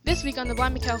This week on the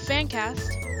Blind Mikhail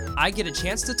Fancast, I get a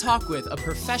chance to talk with a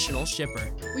professional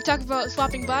shipper. we talk about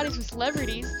swapping bodies with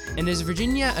celebrities. And is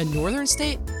Virginia a northern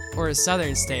state or a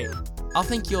southern state? I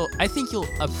think you'll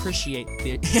appreciate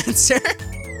the answer.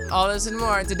 All this and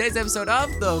more in today's episode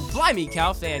of the Blind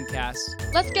Mikhail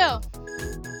Fancast. Let's go.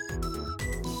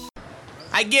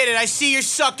 I get it. I see you're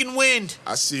sucking wind.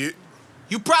 I see it.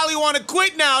 You probably want to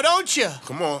quit now, don't you?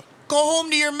 Come on. Go home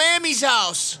to your mammy's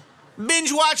house.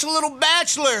 Binge watch a little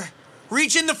Bachelor.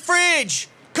 Reach in the fridge.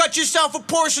 Cut yourself a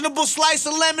portionable slice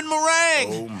of lemon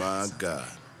meringue. Oh, my God.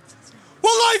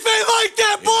 Well, life ain't like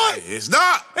that, boy. It's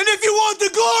not. And if you want the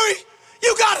glory,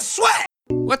 you gotta sweat.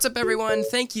 What's up, everyone?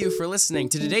 Thank you for listening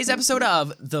to today's episode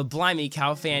of the Blind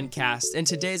Mikhail Fancast. In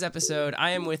today's episode,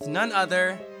 I am with none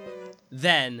other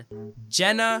than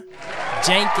Jenna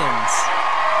Jenkins.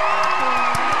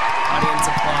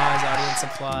 Audience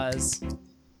applause.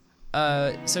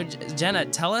 So Jenna,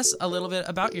 tell us a little bit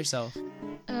about yourself.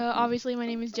 Obviously, my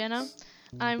name is Jenna.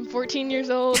 I'm 14 years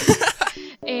old,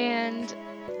 and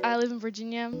I live in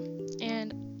Virginia,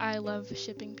 and I love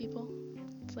shipping people.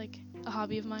 It's like a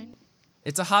hobby of mine.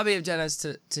 It's a hobby of Jenna's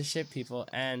to ship people,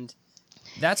 and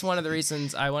that's one of the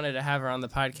reasons I wanted to have her on the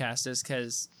podcast is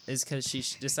because she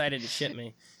decided to ship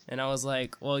me. And I was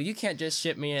like, well, you can't just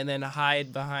ship me and then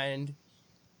hide behind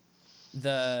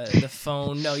the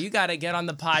phone. No, you got to get on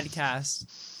the podcast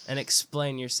and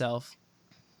explain yourself.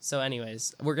 So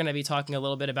anyways, we're going to be talking a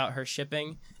little bit about her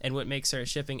shipping and what makes her a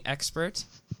shipping expert.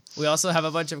 We also have a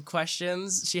bunch of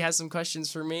questions. She has some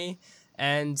questions for me,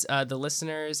 and the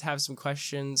listeners have some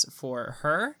questions for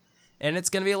her. And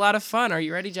it's going to be a lot of fun. Are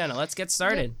you ready, Jenna? Let's get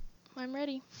started. Yep, I'm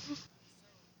ready.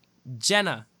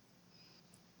 Jenna,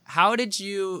 how did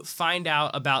you find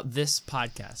out about this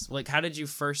podcast? Like, how did you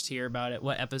first hear about it?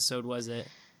 What episode was it?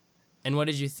 And what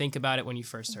did you think about it when you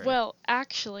first heard it? Well,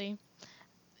 actually,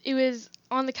 it was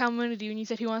on the community when you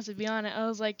said who wants to be on it. I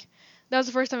was like, that was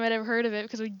the first time I'd ever heard of it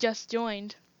because we just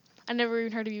joined. I never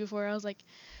even heard of you before. I was like,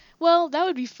 well, that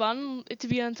would be fun to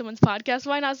be on someone's podcast.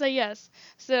 Why not say yes?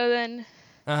 So then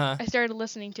I started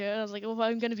listening to it. I was like, well, if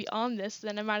I'm going to be on this,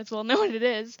 then I might as well know what it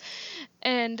is.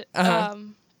 And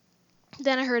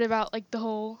then I heard about like the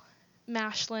whole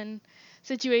Mashlin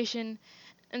situation.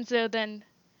 And so then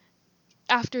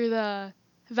after the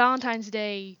Valentine's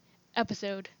Day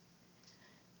episode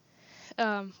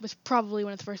was probably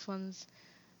one of the first ones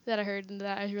that I heard and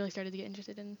that I really started to get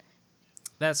interested in.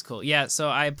 That's cool. Yeah, so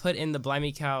I put in the Blind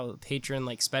Mikhail patron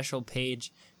special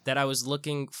page that I was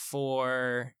looking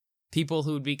for people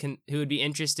who would be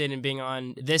interested in being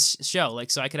on this show.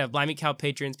 Like, so I could have Blind Mikhail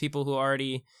patrons, people who are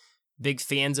already big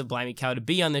fans of Blind Mikhail, to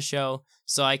be on the show,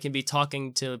 so I can be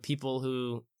talking to people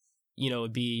who,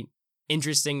 would be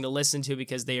interesting to listen to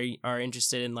because they are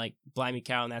interested in like Blind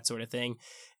Mikhail and that sort of thing.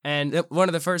 And one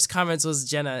of the first comments was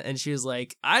Jenna, and she was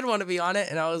like, I'd want to be on it.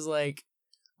 And I was like,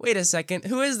 wait a second,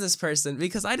 who is this person?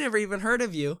 Because I never even heard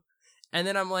of you. And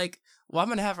then I'm like, well, I'm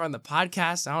going to have her on the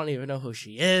podcast. I don't even know who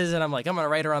she is. And I'm like, I'm going to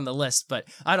write her on the list, but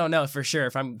I don't know for sure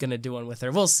if I'm going to do one with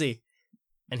her. We'll see.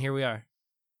 And here we are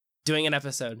doing an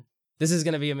episode. This is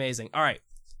going to be amazing. All right.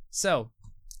 So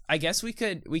I guess we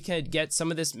could get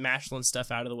some of this Mashlin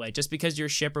stuff out of the way. Just because you're a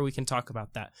shipper, we can talk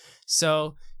about that.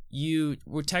 So you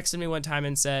were texting me one time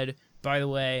and said, by the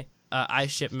way, I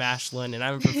ship Mashlin and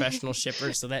I'm a professional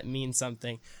shipper, so that means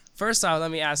something. First off,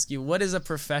 let me ask you, what is a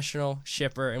professional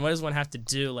shipper and what does one have to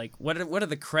do? Like, what are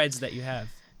the creds that you have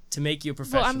to make you a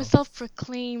professional? Well, I'm a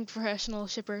self-proclaimed professional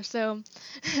shipper, so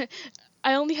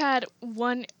I only had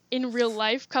one in real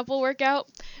life couple workout,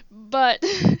 but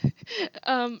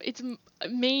my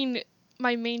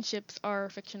main ships are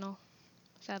fictional,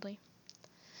 sadly.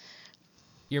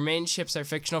 Your main ships are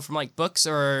fictional from like books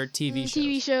or TV shows?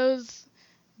 TV shows,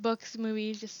 books,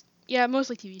 movies,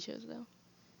 mostly TV shows though.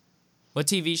 What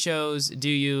TV shows do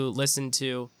you listen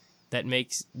to that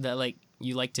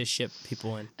you like to ship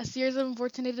people in? A Series of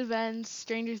Unfortunate Events,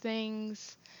 Stranger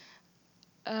Things.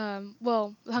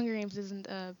 Well, The Hunger Games isn't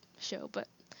a show, but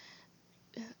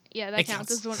yeah, that counts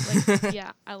as one. Like,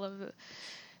 yeah, I love it.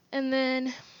 And then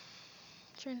I'm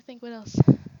trying to think what else.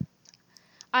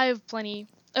 I have plenty.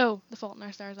 Oh, The Fault in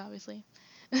Our Stars, obviously.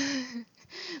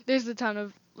 There's a ton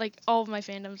of like all of my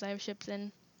fandoms I have ships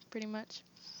in, pretty much.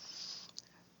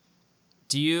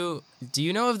 Do you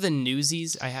know of the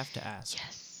Newsies? I have to ask.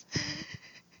 Yes.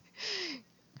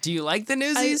 Do you like the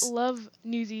Newsies? I love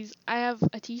Newsies. I have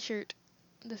a T-shirt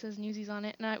that says Newsies on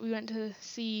it, and we went to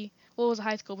see. Well, it was a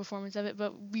high school performance of it,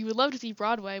 but we would love to see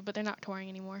Broadway, but they're not touring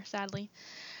anymore, sadly.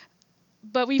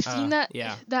 But we've seen that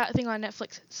thing on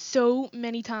Netflix so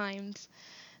many times.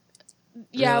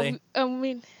 Yeah,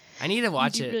 really? I need to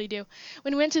watch it. We really do.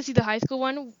 When we went to see the high school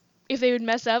one, if they would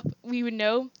mess up, we would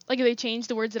know, like if they changed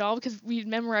the words at all, because we'd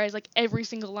memorize like every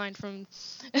single line from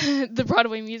the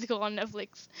Broadway musical on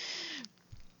Netflix.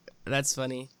 That's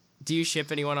funny. Do you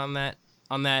ship anyone on that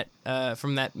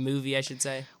from that movie, I should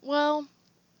say? Well,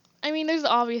 I mean, there's the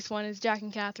obvious one is Jack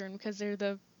and Catherine because they're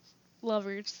the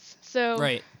lovers. So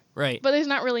Right. But there's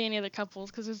not really any other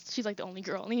couples because she's like the only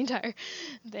girl in the entire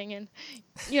thing, and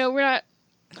we're not.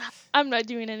 I'm not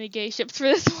doing any gay ships for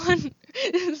this one.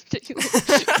 This particular-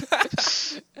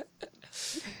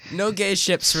 No gay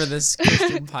ships for this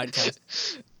Christian podcast.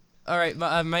 All right,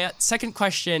 my second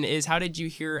question is, how did you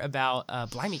hear about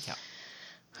Blimey Cow?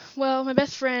 Well, my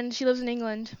best friend, she lives in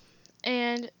England,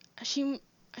 and she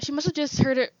must have just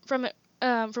heard it from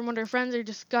one of her friends, or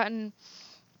just gotten.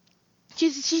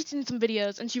 She's seen some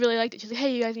videos and she really liked it. She's like,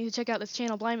 hey, you guys need to check out this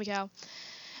channel, Blimey Cow.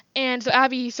 And so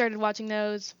Abby started watching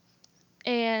those,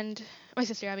 and my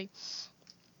sister Abby.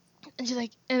 And she's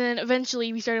like, and then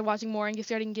eventually we started watching more and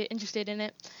starting to get interested in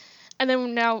it. And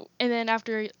then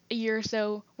after a year or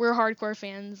so, we're hardcore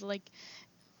fans. Like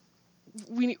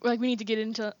we need to get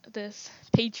into this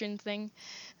patron thing.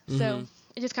 So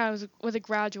it just kind of was a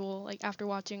gradual, like after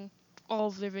watching all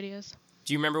of their videos.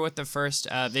 Do you remember what the first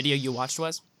video you watched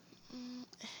was?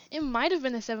 It might have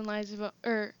been the Seven Lies About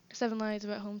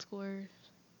Homeschoolers.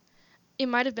 It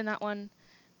might have been that one,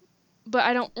 but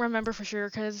I don't remember for sure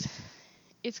because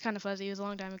it's kind of fuzzy. It was a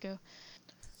long time ago.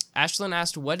 Ashlyn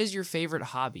asked, what is your favorite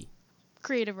hobby?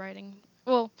 Creative writing.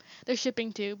 Well, there's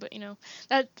shipping too, but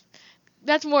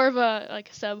that's more of a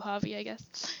sub hobby, I guess.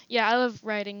 Yeah, I love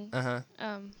writing.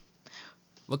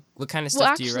 What kind of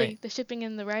stuff do you write? The shipping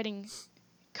and the writing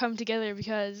come together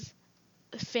because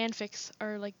fanfics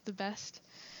are like the best.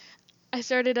 I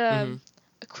started a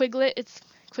Quiglet. It's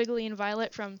Quigley and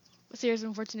Violet from A Series of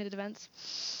Unfortunate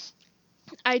Events.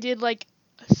 I did like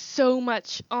so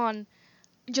much on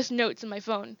just notes in my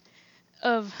phone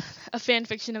of a fan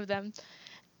fiction of them,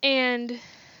 and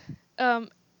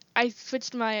I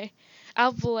switched my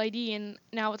Apple ID and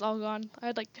now it's all gone. I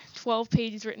had like 12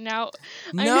 pages written out.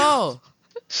 No.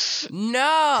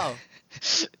 No.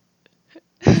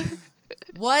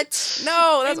 What?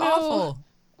 No, that's awful.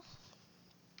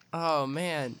 Oh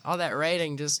man, all that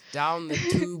writing just down the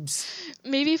tubes.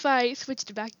 Maybe if I switched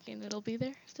it back again, it'll be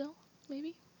there still.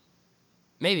 Maybe.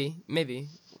 Maybe.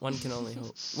 One can only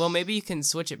hope. Well, maybe you can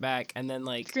switch it back and then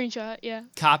Screenshot, yeah.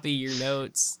 Copy your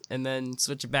notes and then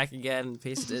switch it back again and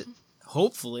paste it.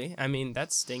 Hopefully. I mean,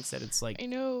 that stinks that it's I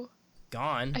know.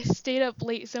 Gone. I stayed up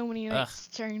late so many nights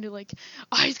trying to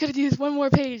I just gotta do this one more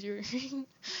page.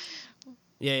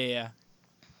 Yeah.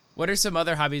 What are some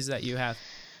other hobbies that you have?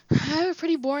 I have a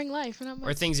pretty boring life. Not much.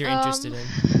 Or things you're interested in?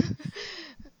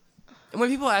 And when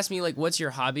people ask me, what's your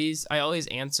hobbies? I always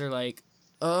answer,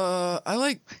 I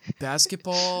like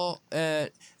basketball. And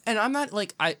I'm not,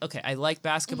 I like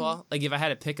basketball. If I had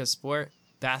to pick a sport,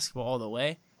 basketball all the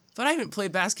way. But I haven't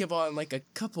played basketball in, a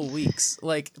couple weeks.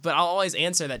 But I'll always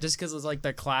answer that just because it's,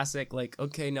 the classic,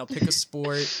 okay, now pick a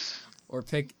sport or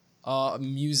pick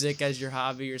music as your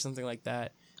hobby or something like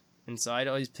that. And so I'd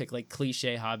always pick,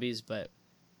 cliche hobbies, but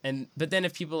then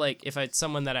if people if it's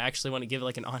someone that I actually want to give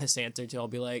an honest answer to, I'll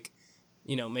be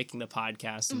making the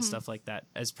podcast and stuff like that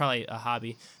as probably a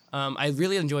hobby. I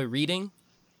really enjoy reading,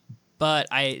 but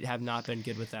I have not been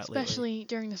good with that lately. Especially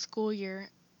during the school year.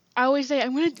 I always say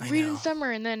I'm going to read in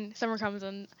summer, and then summer comes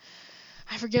and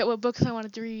I forget what books I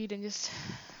wanted to read, and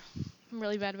I'm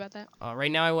really bad about that.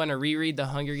 Right now I want to reread the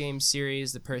Hunger Games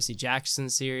series, the Percy Jackson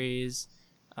series,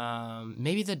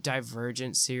 maybe the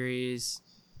Divergent series.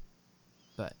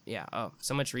 But yeah,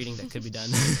 so much reading that could be done.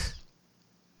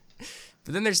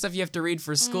 But then there's stuff you have to read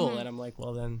for school, and I'm like,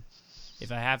 well then,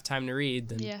 if I have time to read,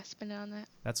 then yeah, spend it on that.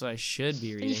 That's what I should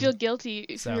be reading. And you feel guilty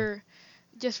if you're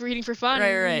just reading for fun.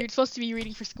 Right. You're supposed to be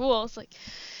reading for school. It's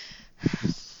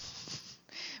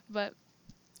but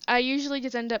I usually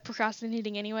just end up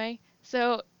procrastinating anyway.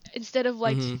 So instead of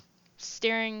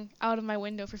staring out of my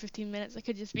window for 15 minutes, I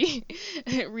could just be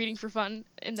reading for fun,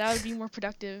 and that would be more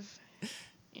productive.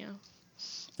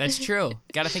 That's true.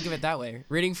 Got to think of it that way.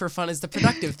 Reading for fun is the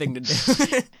productive thing to do.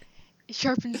 It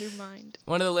sharpens your mind.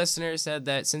 One of the listeners said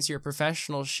that since you're a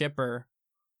professional shipper,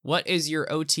 what is your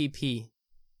OTP?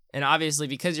 And obviously,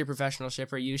 because you're a professional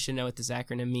shipper, you should know what this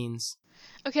acronym means.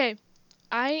 Okay,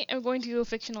 I am going to go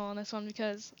fictional on this one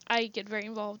because I get very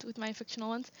involved with my fictional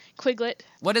ones. Quiglet.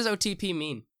 What does OTP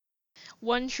mean?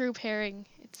 One true pairing.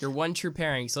 Your one true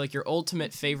pairing. So your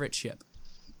ultimate favorite ship.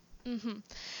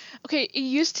 Okay, it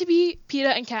used to be PETA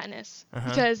and Katniss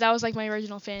because that was my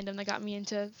original fandom that got me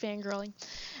into fangirling.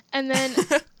 And then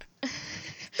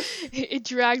it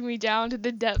dragged me down to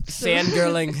the depths.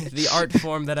 Fangirling the art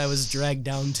form that I was dragged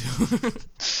down to.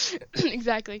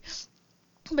 Exactly.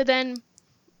 But then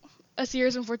a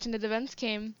series of unfortunate events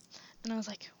came, and I was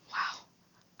like, wow,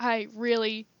 I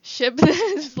really ship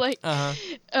this. Like,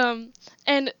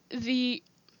 and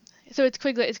so it's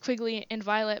Quigley and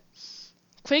Violet.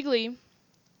 Quigley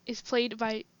is played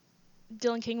by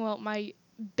Dylan Kingwell, my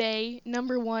Bay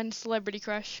 #1 celebrity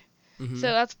crush. Mm-hmm. So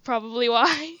that's probably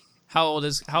why. How old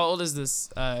is this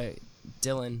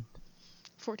Dylan?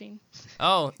 14.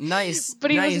 Oh, nice.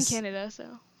 But he nice. lives in Canada, so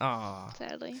Aw.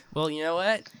 sadly. Well, you know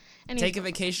what? And Take a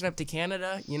vacation up to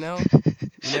Canada, you know?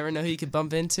 You never know who you could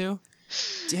bump into.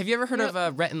 Have you ever heard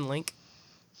of Rhett and Link?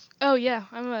 Oh, yeah.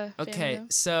 I'm a fan Okay, of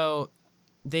them. so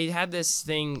they had this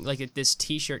thing, like this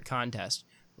T-shirt contest,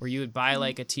 where you would buy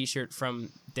like a T-shirt from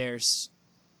their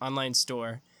online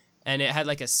store, and it had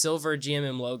like a silver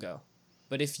GMM logo.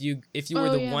 But if you were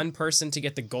the one person to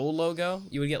get the gold logo,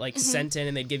 you would get like sent in,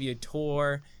 and they'd give you a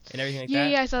tour and everything like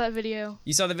that. Yeah, I saw that video.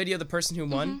 You saw the video of the person who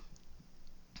won?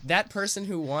 That person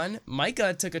who won,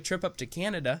 Micah took a trip up to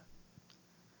Canada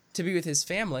to be with his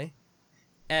family,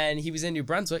 and he was in New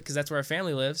Brunswick because that's where our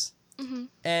family lives.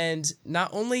 And not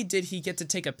only did he get to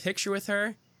take a picture with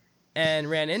her and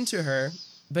ran into her,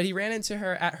 but he ran into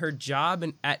her at her job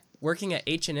and working at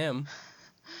H&M.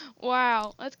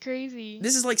 Wow, that's crazy.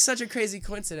 This is like such a crazy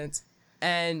coincidence.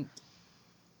 And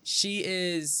she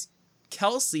is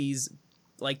Kelsey's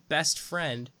like best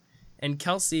friend, and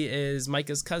Kelsey is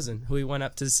Micah's cousin who we went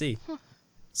up to see.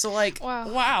 So like,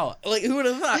 wow, like who would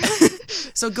have thought?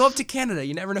 So go up to Canada.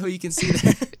 You never know who you can see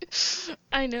there.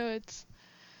 I know,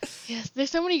 yes,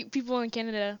 there's so many people in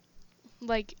Canada,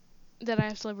 like, that I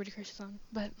have celebrity crushes on,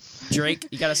 but... Drake?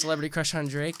 You got a celebrity crush on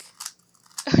Drake?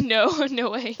 No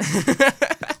way.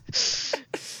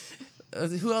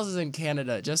 Who else is in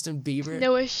Canada? Justin Bieber?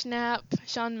 Noah Schnapp,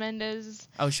 Shawn Mendes.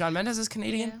 Oh, Shawn Mendes is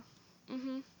Canadian?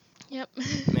 Yeah. Yep.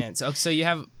 Man, so you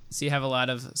have a lot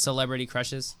of celebrity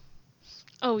crushes?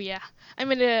 Oh, yeah.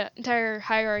 I'm in an entire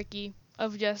hierarchy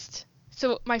of just...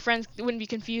 So my friends wouldn't be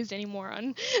confused anymore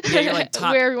on you're like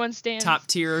where everyone stands. Top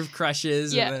tier of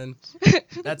crushes. Yeah. And then,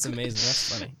 that's amazing.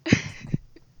 That's funny.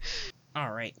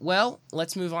 All right. Well,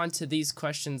 let's move on to these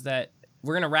questions that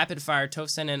we're going to rapid fire. Toph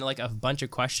sent in like a bunch of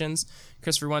questions.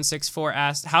 Christopher164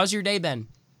 asked, how's your day been?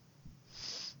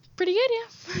 Pretty good,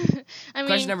 yeah. I mean,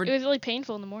 Question it was really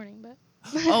painful in the morning, but...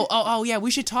 Oh, yeah.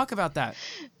 We should talk about that.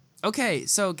 Okay.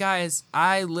 So, guys,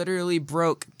 I literally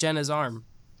broke Jenna's arm.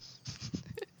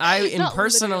 I am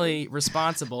personally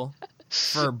responsible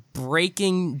for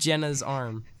breaking Jenna's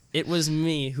arm. It was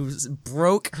me who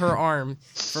broke her arm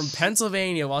from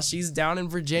Pennsylvania while she's down in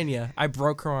Virginia. I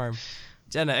broke her arm.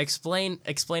 Jenna, explain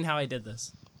how I did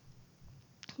this.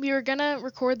 We were gonna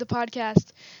record the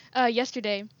podcast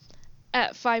yesterday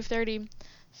at 5:30,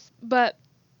 but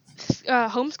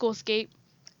homeschool skate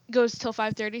goes till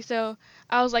 5:30, so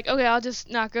I was like, okay, I'll just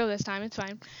not go this time. It's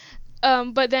fine.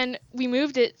 But then we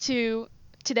moved it to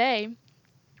today,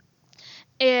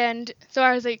 and so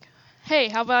I was like, hey,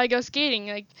 how about I go skating?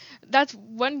 Like, that's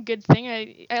one good thing.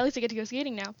 At least I get to go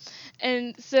skating now.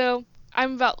 And so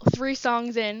I'm about 3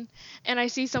 songs in, and I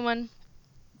see someone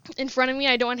in front of me.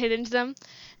 I don't want to hit into them,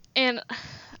 and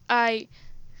I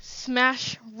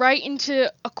smash right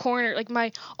into a corner.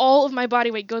 Like, all of my body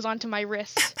weight goes onto my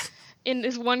wrist in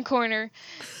this one corner.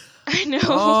 I know.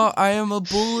 Oh, I am a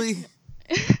bully.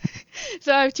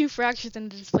 So I have 2 fractures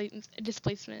and a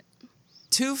displacement.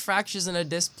 2 fractures and a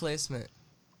displacement.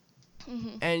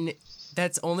 And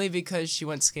that's only because she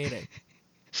went skating.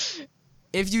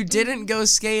 If you didn't go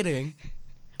skating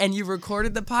and you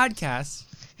recorded the podcast,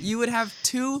 you would have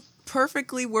 2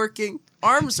 perfectly working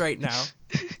arms right now.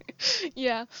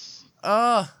 Yeah.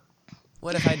 Oh,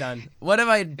 what have I done? What have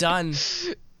I done?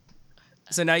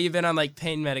 So now you've been on like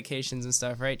pain medications and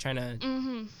stuff, right? Trying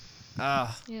to...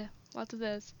 Yeah, lots of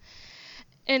those.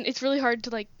 And it's really hard to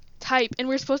like type, and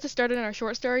we're supposed to start it in our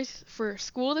short stories for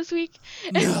school this week.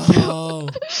 And No.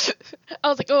 so, I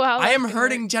was like, oh wow. I am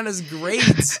hurting Jenna's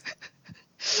grades.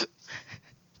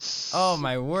 Oh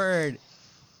my word.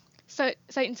 Sight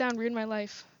and sound ruined my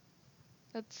life.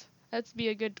 That's be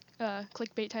a good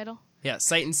clickbait title. Yeah,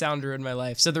 Sight and Sound ruined my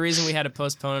life. So the reason we had to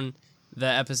postpone the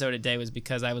episode a day was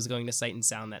because I was going to Sight and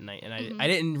Sound that night, and I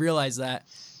didn't realize that.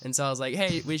 And so I was like,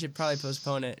 hey, we should probably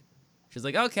postpone it. She's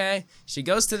like, okay. She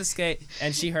goes to the skate,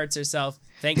 and she hurts herself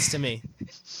thanks to me.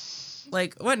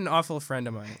 Like, what an awful friend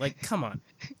am I? Like, come on.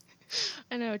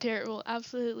 I know, terrible.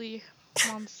 Absolutely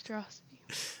monstrosity.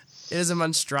 It is a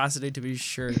monstrosity, to be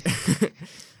sure.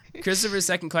 Christopher's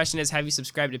second question is, have you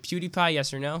subscribed to PewDiePie,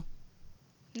 yes or no?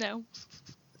 No.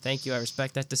 Thank you. I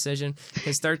respect that decision.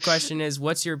 His third question is,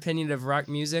 what's your opinion of rock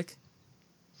music?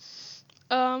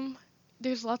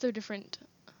 There's lots of different.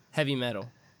 Heavy metal.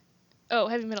 Oh,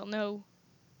 heavy metal. No.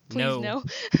 Please no.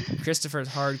 Christopher's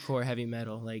hardcore heavy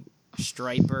metal, like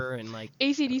Striper and like...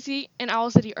 AC/DC and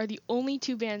Owl City are the only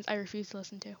two bands I refuse to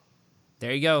listen to.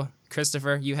 There you go.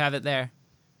 Christopher, you have it there.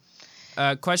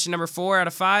 Question number 4 out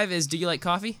of 5 is, do you like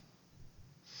coffee?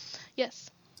 Yes.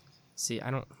 See,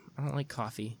 I don't like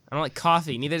coffee. I don't like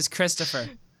coffee. Neither does Christopher.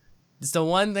 It's the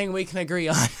one thing we can agree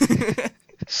on.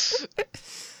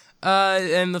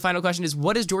 And the final question is,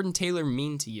 what does Jordan Taylor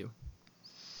mean to you?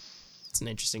 It's an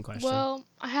interesting question. Well,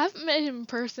 I haven't met him in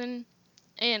person,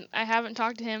 and I haven't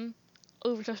talked to him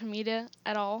over social media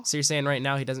at all. So you're saying right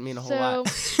now he doesn't mean a whole lot?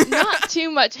 So, not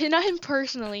too much. Not him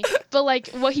personally, but, like,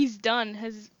 what he's done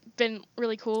has been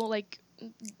really cool. Like,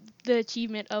 the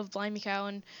achievement of Blimey Cow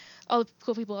and all the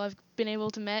cool people I've been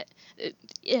able to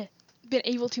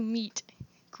meet.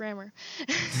 Grammar.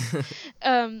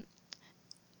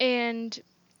 And,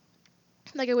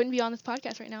 like, I wouldn't be on this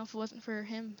podcast right now if it wasn't for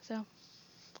him, so...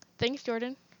 Thanks,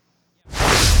 Jordan.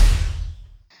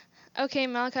 Okay,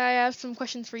 Malachi, I have some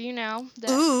questions for you now.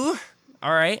 Ooh.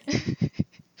 All right.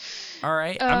 All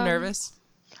right. I'm nervous.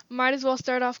 Might as well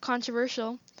start off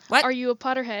controversial. What? Are you a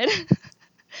Potterhead?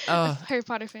 Oh. A Harry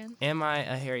Potter fan? Am I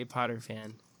a Harry Potter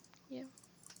fan? Yeah.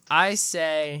 I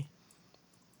say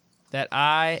that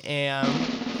I am,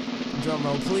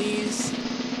 drumroll please,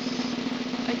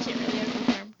 I can't really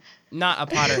confirm. not a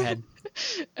Potterhead.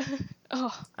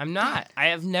 Oh. I'm not. I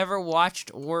have never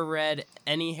watched or read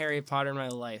any Harry Potter in my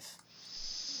life.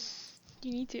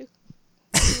 You need to. You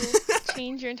will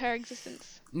change your entire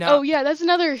existence. No. Oh, yeah, that's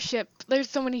another ship. There's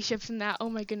so many ships in that. Oh,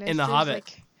 my goodness. In The There's,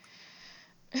 Hobbit.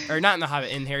 Or not in The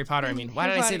Hobbit, in Harry Potter, I mean. Why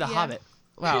did I say The yeah. Hobbit?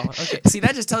 Wow, okay. See,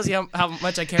 that just tells you how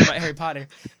much I care about Harry Potter.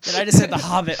 That I just said The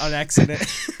Hobbit on accident.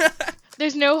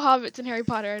 There's no hobbits in Harry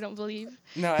Potter, I don't believe.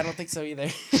 No, I don't think so either.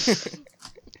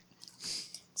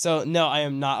 So, no, I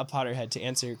am not a Potterhead, to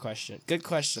answer your question. Good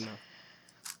question,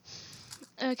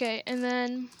 though. Okay, and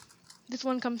then this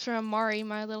one comes from Mari,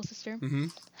 my little sister. Mm-hmm.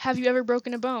 Have you ever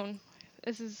broken a bone?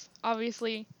 This is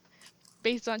obviously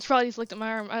based on... She probably just looked at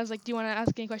my arm. I was like, do you want to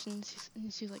ask any questions?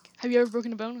 And she was like, have you ever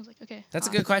broken a bone? I was like, okay. That's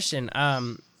a good question.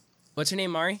 What's your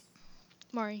name, Mari?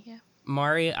 Mari, yeah.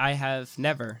 Mari, I have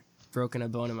never broken a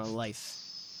bone in my life.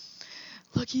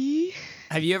 Lucky.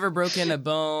 Have you ever broken a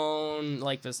bone,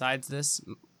 like, besides this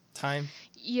time?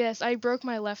 Yes, I broke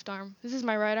my left arm. This is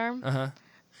my right arm. Uh-huh.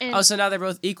 And Oh, so now they're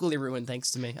both equally ruined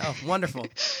thanks to me. Oh, wonderful.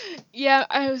 yeah,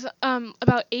 I was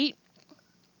about 8.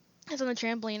 I was on the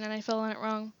trampoline and I fell on it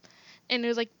wrong. And it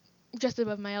was like just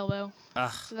above my elbow.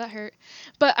 Ugh. So that hurt.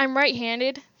 But I'm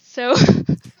right-handed, so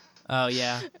Oh,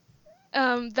 yeah.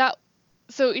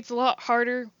 so it's a lot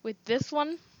harder with this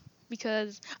one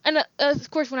because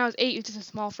of course when I was 8 it was just a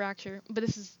small fracture, but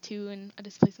this is 2 and a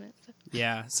displacement. So.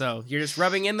 Yeah, so you're just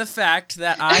rubbing in the fact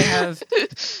that I have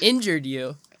injured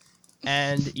you,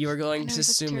 and you are going to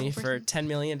sue me for $10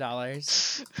 million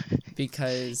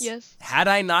because Yes. had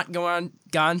I not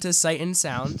gone to Sight and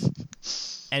Sound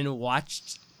and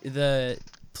watched the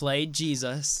play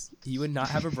Jesus, you would not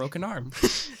have a broken arm.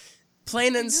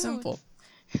 Plain and simple.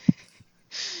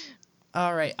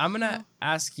 All right, I'm going to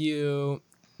ask you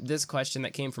this question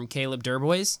that came from Caleb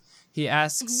Durbois. He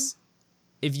asks,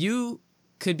 if you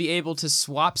could be able to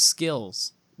swap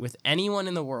skills with anyone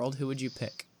in the world, who would you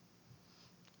pick?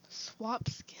 Swap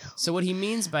skills. So what he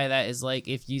means by that is, like,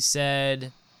 if you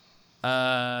said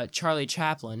Charlie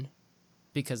Chaplin,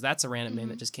 because that's a random name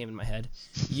that just came in my head,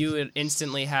 you would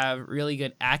instantly have really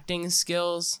good acting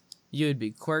skills. You would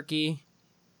be quirky.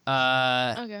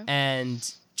 Okay.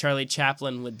 And Charlie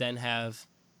Chaplin would then have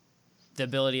the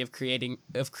ability of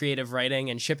creative writing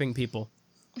and shipping people.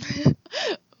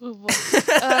 Oh, boy.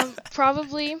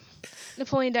 Probably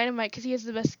Napoleon Dynamite because he has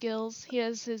the best skills. He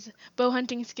has his bow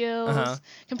hunting skills,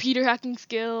 computer hacking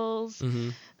skills. Mm-hmm.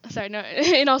 Sorry, no.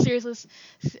 In all seriousness,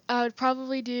 I would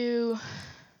probably do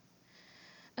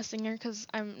a singer because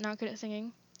I'm not good at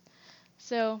singing.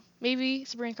 So maybe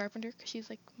Sabrina Carpenter because she's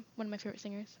like one of my favorite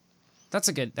singers. That's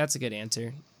a good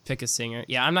answer. Pick a singer.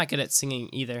 Yeah, I'm not good at singing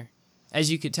either,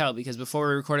 as you could tell because before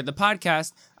we recorded the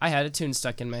podcast, I had a tune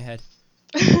stuck in my head.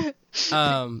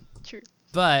 True.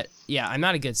 But yeah, I'm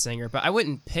not a good singer. But I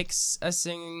wouldn't pick a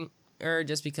singer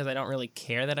just because I don't really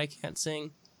care that I can't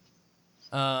sing.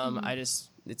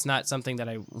 It's not something that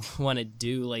I want to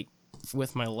do like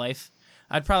with my life.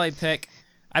 I'd probably pick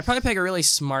a really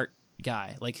smart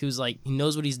guy, like who's like he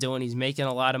knows what he's doing. He's making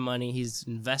a lot of money. He's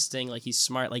investing. Like he's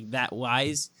smart, like that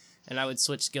wise. And I would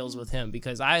switch skills with him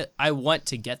because I want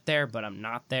to get there, but I'm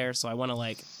not there. So I want to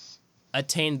like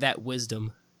attain that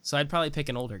wisdom So I'd probably pick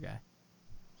an older guy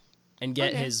and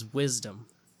get Okay. his wisdom.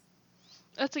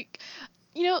 That's like,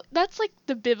 that's like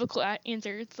the biblical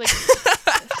answer. It's like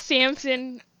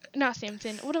Samson, not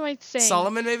Samson. What am I saying?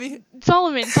 Solomon, maybe?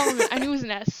 Solomon. I knew it was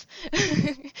an S.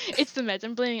 It's the meds.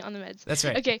 I'm blaming it on the meds. That's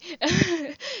right. Okay.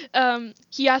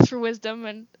 He asked for wisdom,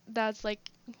 and that's like,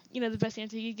 the best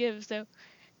answer he could give. So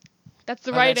that's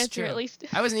the right That's answer, true. at least.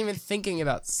 I wasn't even thinking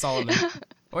about Solomon.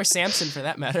 Or Samson, for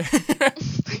that matter.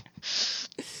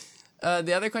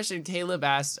 The other question Caleb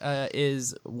asked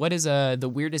is, what is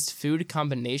the weirdest food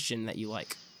combination that you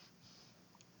like?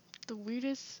 The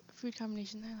weirdest food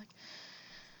combination I like.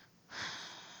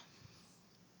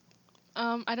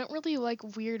 I don't really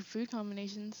like weird food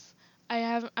combinations.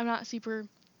 I'm not super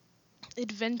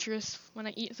adventurous when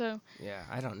I eat, so Yeah,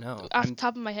 I don't know. off the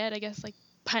top of my head, I guess like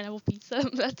pineapple pizza.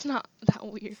 That's not that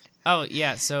weird. Oh,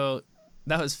 yeah, so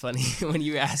that was funny when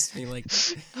you asked me, like,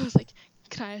 I was like,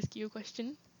 "Can I ask you a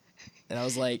question? and I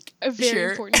was like, A very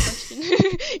sure. important question."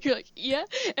 You're like, "Yeah,"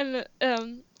 and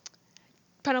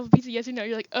pineapple pizza, yes or no?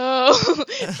 You're like, "Oh."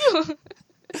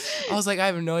 I was like, I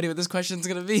have no idea what this question's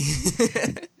gonna be.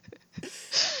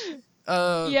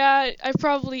 Yeah, I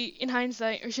probably, in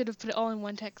hindsight, should have put it all in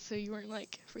one text so you weren't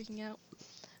like freaking out.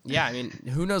 Yeah, I mean,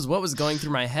 who knows what was going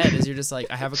through my head as you're just like,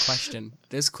 I have a question.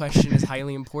 This question is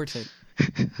highly important.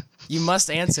 You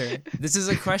must answer. This is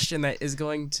a question that is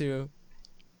going to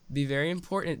be very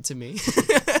important to me.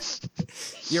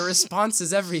 Your response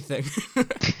is everything.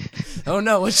 Oh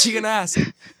no, what's she gonna ask?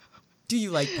 Do you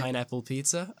like pineapple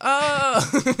pizza?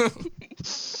 Oh!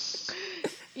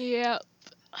 Yeah.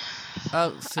 Weird I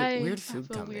food have a weird sense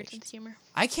of combinations. humor.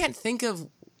 I can't think of.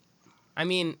 I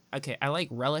mean, okay, I like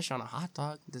relish on a hot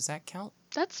dog. Does that count?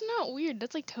 That's not weird.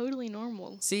 That's like totally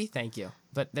normal. See, thank you.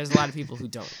 But there's a lot of people who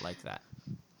don't like that.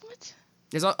 What?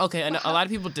 Okay, and a lot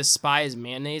of people despise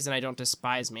mayonnaise, and I don't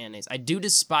despise mayonnaise. I do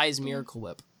despise Miracle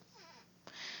Whip.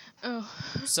 Oh.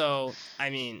 So, I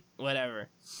mean, whatever.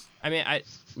 I mean,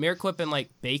 Miracle Whip and like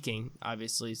baking,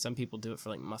 obviously, some people do it for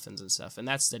like muffins and stuff, and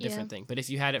that's the different thing. But if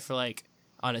you had it for like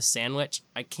on a sandwich,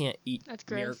 I can't eat That's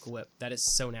gross. Miracle Whip. That is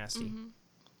so nasty. Mm-hmm.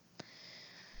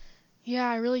 Yeah,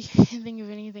 I really can't think of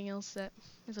anything else that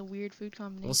is a weird food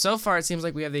combination. Well, so far it seems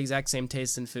like we have the exact same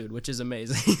taste in food, which is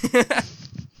amazing.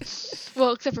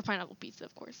 Well, except for pineapple pizza,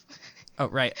 of course. Oh,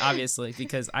 right, obviously,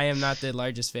 because I am not the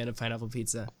largest fan of pineapple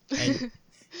pizza. And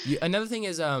another thing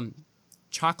is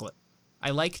chocolate. I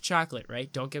like chocolate,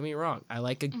 right? Don't get me wrong. I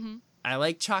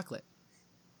like chocolate.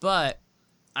 But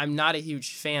I'm not a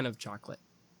huge fan of chocolate.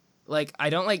 Like, I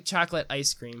don't like chocolate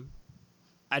ice cream.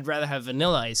 I'd rather have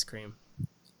vanilla ice cream.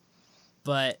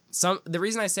 But the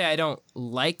reason I say I don't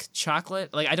like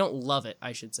chocolate, like I don't love it,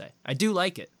 I should say. I do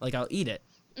like it. Like I'll eat it.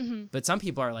 Mm-hmm. But some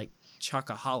people are like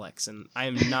chocoholics, and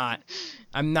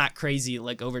I'm not crazy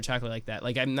like over chocolate like that.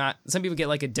 Like some people get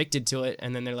like addicted to it,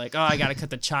 and then they're like, oh, I gotta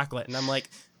cut the chocolate, and I'm like,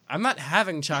 I'm not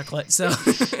having chocolate, so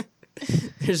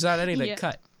there's not any to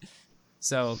cut.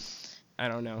 So I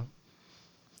don't know.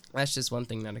 That's just one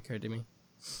thing that occurred to me.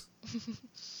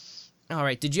 All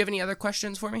right, did you have any other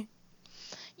questions for me?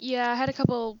 Yeah, I had a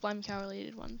couple Blind Cow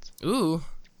related ones. Ooh.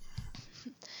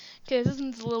 Okay, this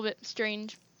one's a little bit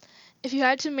strange. If you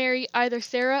had to marry either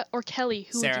Sarah or Kelly,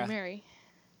 who would Sarah. you marry?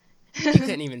 You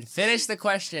couldn't even finish the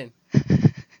question.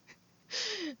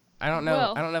 I don't know.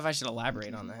 Well. I don't know if I should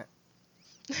elaborate on that.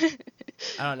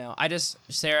 I don't know.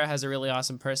 Sarah has a really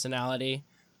awesome personality.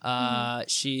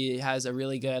 She has a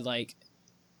really good like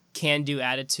can-do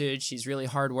attitude. She's really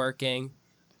hardworking.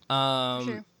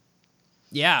 Sure.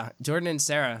 Yeah, Jordan and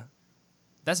Sarah.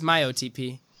 That's my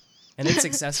OTP, and it's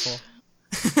successful.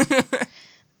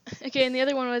 Okay, and the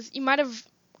other one was, you might have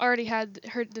already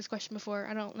heard this question before,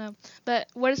 I don't know, but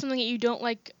what is something that you don't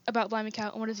like about Blind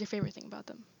Cow, and what is your favorite thing about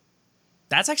them?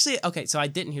 That's actually okay. So I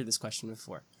didn't hear this question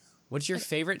before. What's your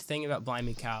favorite thing about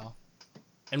Blimey Cow,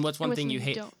 and what's one thing you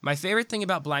hate? My favorite thing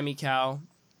about Blimey Cow,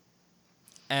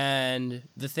 and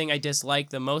the thing I dislike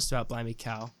the most about Blimey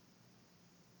Cow.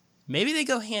 Maybe they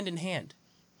go hand in hand.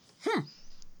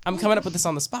 I'm coming up with this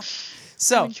on the spot.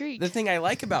 So, the thing I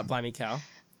like about Blimey Cow,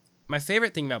 my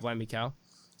favorite thing about Blimey Cow,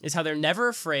 is how they're never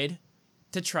afraid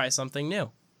to try something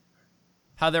new.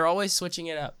 How they're always switching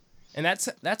it up. And that's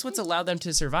what's allowed them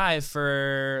to survive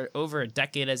for over a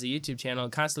decade as a YouTube channel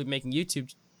and constantly making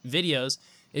YouTube videos.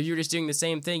 If you were just doing the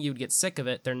same thing, you would get sick of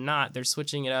it. They're not. They're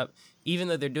switching it up. Even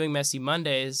though they're doing Messy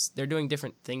Mondays, they're doing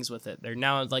different things with it. They're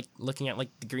now like looking at like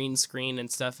the green screen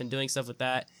and stuff and doing stuff with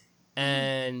that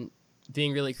and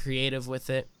being really creative with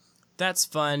it. That's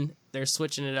fun. They're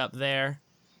switching it up there.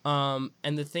 And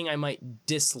the thing I might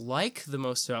dislike the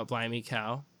most about Blimey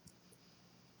Cow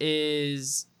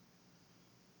is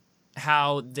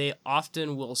how they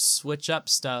often will switch up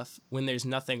stuff when there's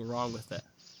nothing wrong with it.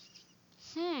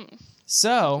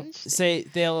 So, say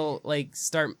they'll like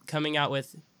start coming out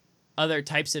with other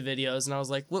types of videos, and I was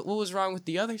like, what was wrong with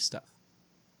the other stuff?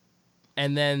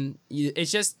 And then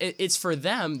it's for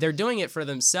them. They're doing it for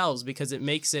themselves because it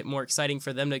makes it more exciting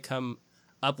for them to come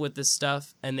up with this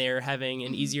stuff, and they're having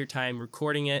an easier time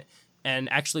recording it and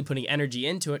actually putting energy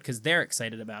into it because they're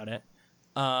excited about it.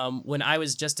 When I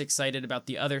was just excited about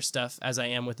the other stuff as I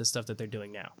am with the stuff that they're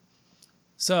doing now.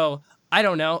 So I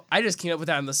don't know. I just came up with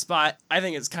that on the spot. I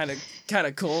think it's kind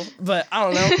of cool, but I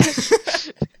don't know.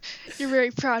 You're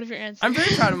very proud of your answer. I'm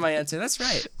very proud of my answer. That's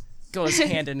right. Goes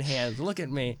hand in hand. Look at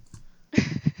me.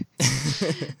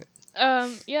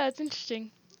 Yeah, it's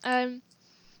interesting. I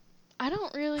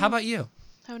don't really How about you?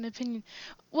 have an opinion.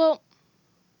 Well,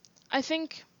 I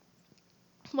think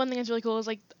one thing that's really cool is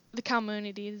like the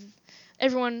community.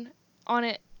 Everyone on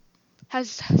it has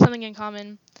something in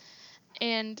common,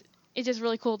 and it's just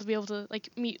really cool to be able to like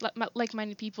meet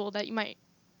like-minded people that you might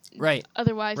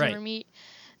otherwise never meet.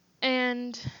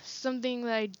 And something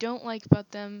that I don't like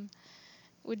about them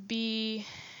would be,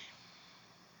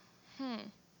 I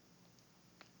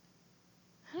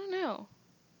don't know.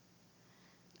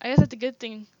 I guess that's a good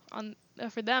thing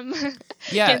for them.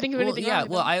 Yeah. Can't think of anything wrong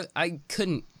with them. I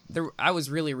couldn't. I was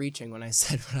really reaching when I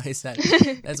said what I said.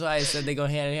 That's why I said they go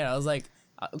hand in hand. I was like,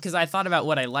 because I thought about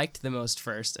what I liked the most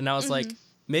first, and I was like,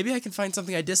 maybe I can find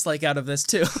something I dislike out of this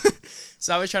too.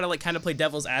 So I was trying to like kind of play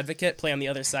devil's advocate, play on the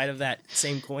other side of that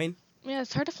same coin. Yeah,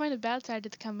 it's hard to find a bad side to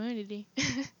the community.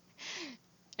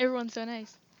 Everyone's so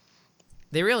nice.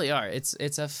 They really are. It's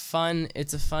a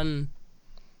fun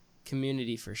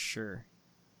community for sure.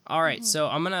 All right, so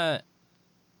I'm gonna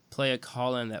play a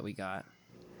call-in that we got.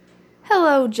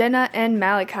 Hello, Jenna and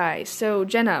Malachi. So,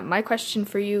 Jenna, my question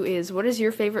for you is, what is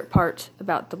your favorite part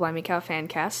about the Blimey Cow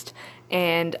Fancast?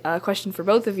 And a question for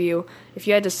both of you, if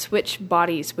you had to switch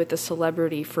bodies with a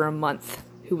celebrity for a month,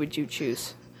 who would you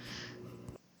choose?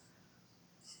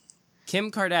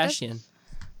 Kim Kardashian.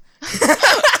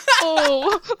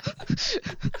 Oh.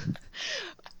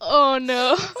 Oh,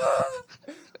 no.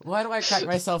 Why do I crack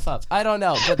myself up? I don't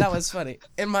know, but that was funny,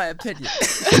 in my opinion.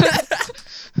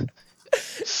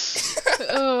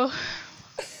 Oh.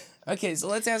 Okay, so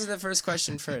let's answer the first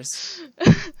question first.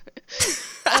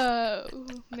 Oh,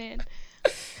 man.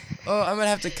 Oh, I'm gonna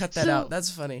have to cut that out. That's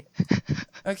funny.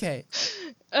 Okay.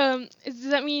 Does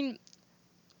that mean,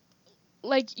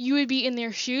 like, you would be in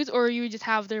their shoes, or you would just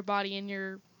have their body in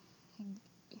your...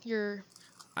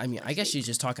 I mean, I guess you're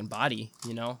just talking body,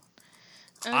 you know?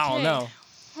 Okay. I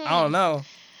don't know.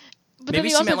 But Maybe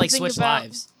then she meant, like, switch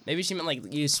lives. Maybe she meant,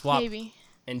 like, you swap Maybe.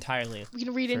 entirely. We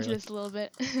can read into this a little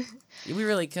bit. We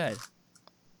really could.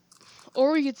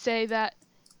 Or we could say that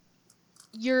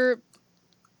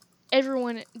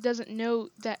everyone doesn't know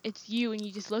that it's you and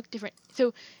you just look different.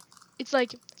 So it's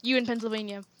like you in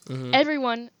Pennsylvania. Mm-hmm.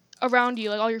 Everyone around you,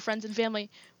 like all your friends and family,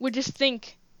 would just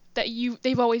think that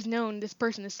they've always known this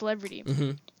person, this celebrity.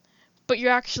 Mm-hmm. But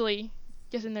you're actually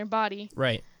just in their body.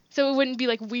 Right. So it wouldn't be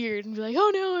like weird and be like,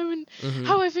 oh no, Mm-hmm.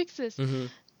 how do I fix this? Mm-hmm.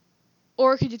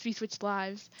 Or it could just be switched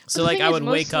lives. But So, the like, thing I is, would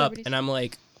most wake up celebrities- and I'm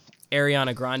like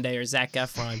Ariana Grande or Zac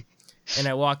Efron. And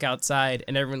I walk outside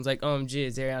and everyone's like, OMG,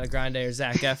 it's Ariana Grande or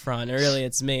Zac Efron. And really,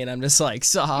 it's me. And I'm just like,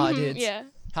 dudes. Yeah.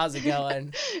 How's it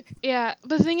going? Yeah,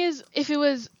 but the thing is, if it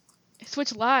was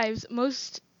switch lives,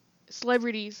 most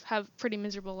celebrities have pretty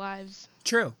miserable lives,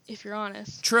 True. if you're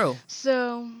honest. True.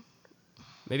 So,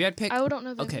 Maybe I'd pick... I don't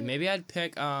know. Okay, maybe I'd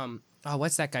pick...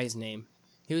 what's that guy's name?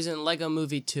 He was in Lego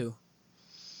Movie 2.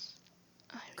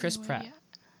 Chris Pratt.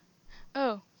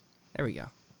 Oh. There we go.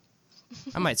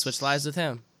 I might switch lives with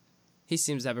him. He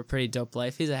seems to have a pretty dope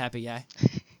life. He's a happy guy.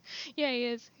 Yeah, he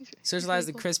is. Switch lives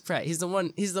with Chris Pratt. He's the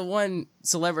one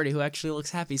celebrity who actually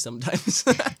looks happy sometimes.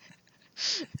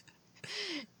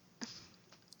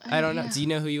 I don't know. Yeah. Do you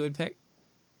know who you would pick?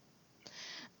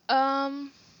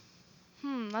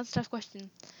 That's a tough question.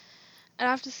 I'd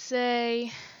have to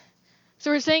say. So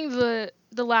we're saying the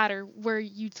latter, where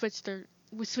you'd switch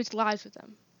lives with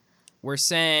them. We're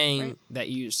saying Right. that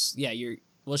you're.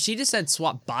 Well, she just said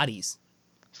swap bodies,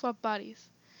 Swap bodies.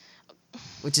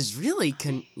 which is really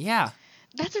yeah.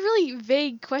 That's a really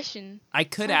vague question. I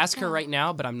could Hard to ask her tell. right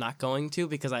now, but I'm not going to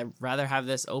because I'd rather have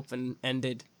this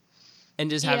open-ended and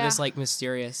just have this like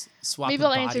mysterious swap. Maybe of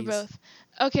I'll answer bodies. both.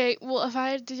 Okay, well, if I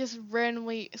had to just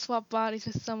randomly swap bodies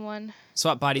with someone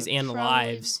Swap bodies and Probably-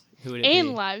 lives. Who would it and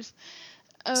be? lives.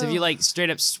 So if you like straight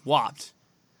up swapped,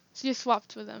 So you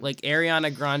swapped with them. like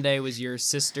Ariana Grande was your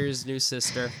sister's new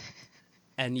sister,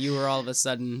 and you were all of a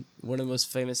sudden one of the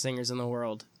most famous singers in the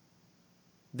world.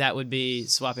 that would be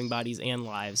swapping bodies and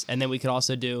lives. And then we could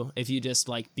also do if you just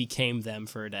like became them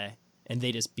for a day and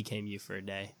they just became you for a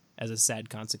day as a sad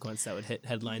consequence that would hit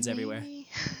headlines everywhere.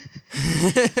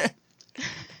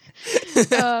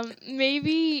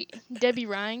 Maybe Debbie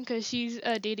Ryan, because she's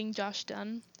dating Josh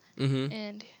Dunn, Mm-hmm.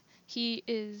 and he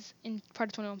is in part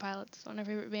of 21 Pilots, one of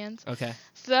our favorite bands. Okay.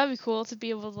 So that'd be cool to be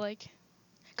able to like,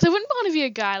 because I wouldn't want to be a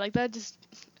guy like that. Just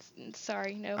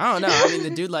sorry, no. I don't know. I mean, the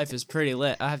dude life is pretty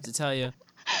lit. I have to tell you,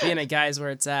 being a guy's where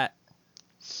it's at.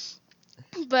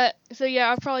 But so yeah,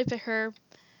 I'll probably pick her.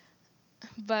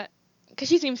 But because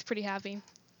she seems pretty happy.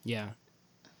 Yeah.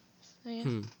 So,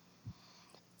 yeah.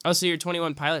 Oh, so you're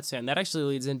 21 Pilots fan. That actually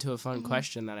leads into a fun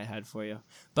question that I had for you.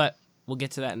 But we'll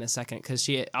get to that in a second, because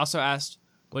she also asked,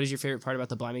 what is your favorite part about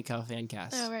the Blimey Cow fan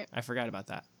cast? Oh, right. I forgot about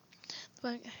that.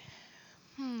 But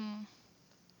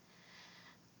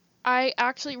I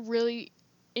actually really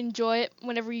enjoy it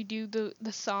whenever you do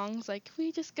the songs, like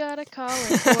we just gotta call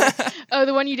it. Or,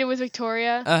 the one you did with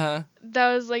Victoria. Uh-huh.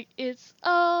 That was like, it's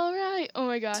all right. Oh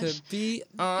my gosh. To be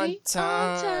on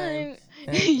time.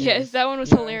 Yes, that one was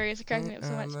hilarious. It cracked me up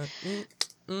so much.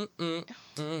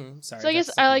 Sorry. So I guess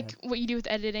I like what you do with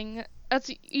editing. That's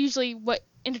usually what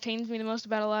entertains me the most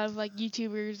about a lot of like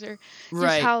YouTubers, or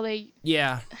just how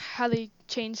they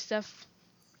change stuff.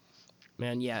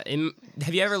 Man, yeah.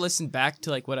 Have you ever listened back to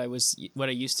like what I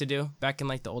used to do back in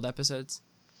like the old episodes?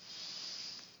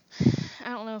 I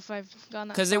don't know if I've gone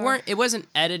that far. Because it wasn't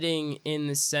editing in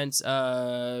the sense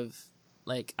of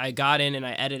like I got in and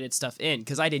I edited stuff in,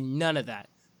 because I did none of that.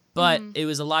 But it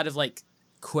was a lot of like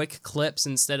quick clips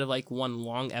instead of like one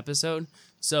long episode.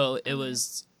 So it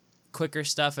was quicker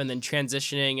stuff and then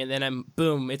transitioning, and then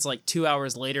it's like 2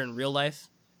 hours later in real life,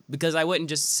 because I wouldn't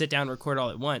just sit down and record all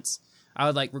at once. I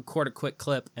would like record a quick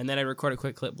clip and then I'd record a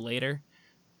quick clip later,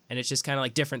 and it's just kind of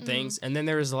like different things. And then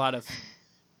there was a lot of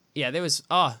there was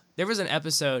an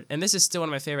episode, and this is still one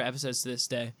of my favorite episodes to this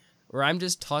day, where I'm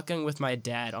just talking with my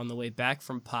dad on the way back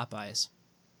from Popeyes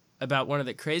about one of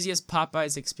the craziest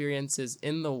Popeyes experiences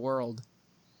in the world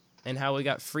and how we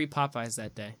got free Popeyes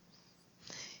that day.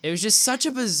 It was just such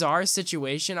a bizarre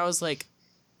situation. I was like,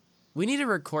 we need to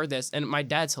record this. And my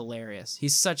dad's hilarious.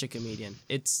 He's such a comedian.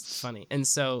 It's funny. And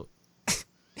so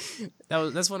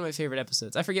that's one of my favorite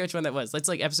episodes. I forget which one that was. It's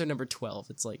like episode number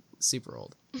 12. It's like super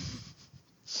old.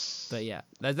 But yeah,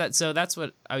 so that's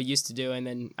what I used to do. And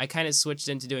then I kind of switched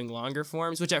into doing longer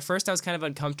forms, which at first I was kind of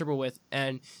uncomfortable with.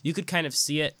 And you could kind of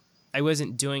see it. I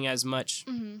wasn't doing as much.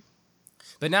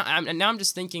 But now I'm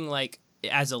just thinking, like,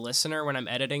 as a listener when I'm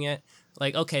editing it,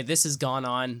 like, okay, this has gone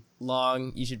on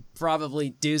long. You should probably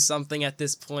do something at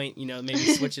this point, maybe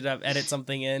switch it up, edit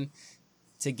something in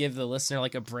to give the listener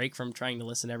like a break from trying to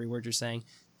listen to every word you're saying.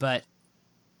 But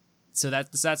so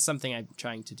that's something I'm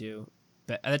trying to do.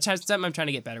 But that's something I'm trying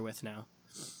to get better with now.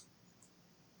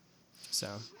 So.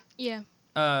 Yeah.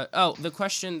 The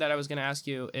question that I was going to ask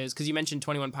you is, because you mentioned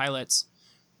 21 Pilots,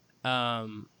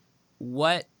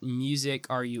 what music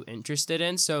are you interested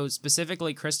in? So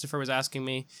specifically, Christopher was asking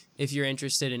me if you're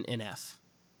interested in NF.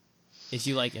 If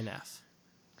you like NF.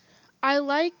 I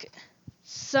like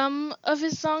some of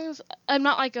his songs. I'm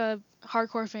not like a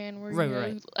hardcore fan where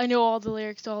right. I know all the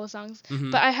lyrics to all the songs.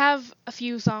 Mm-hmm. But I have a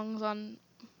few songs on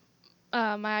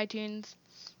my iTunes.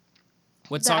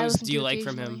 What songs do you like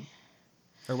from him?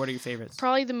 Or what are your favorites?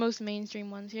 Probably the most mainstream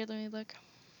ones. Here, let me look.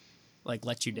 Like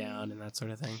Let You Down and that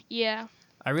sort of thing? Yeah.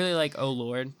 I really like Oh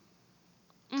Lord.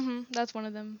 That's one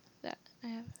of them that I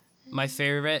have. My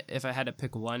favorite, if I had to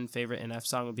pick one favorite NF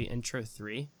song, would be Intro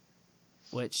 3,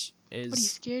 which is... What, are you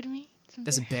scared of me?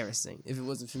 That's embarrassing. If it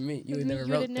wasn't for me, you would never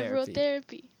wrote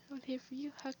Therapy. I'm here for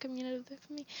you. How come you never there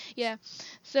for me? Yeah.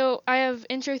 So I have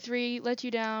Intro 3, Let You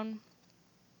Down,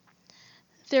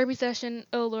 Therapy Session,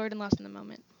 Oh Lord, and Lost in the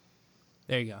Moment.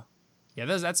 There you go. Yeah,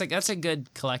 that's a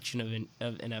good collection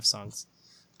of NF songs.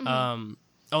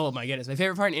 Oh my goodness, my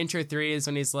favorite part in Intro 3 is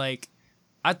when he's like,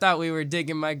 I thought we were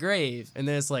digging my grave, and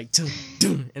then it's like, dun,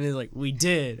 dun, and it's like, we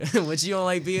did. Which you don't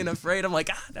like being afraid. I'm like,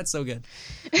 that's so good.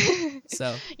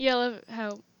 So yeah, I love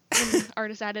how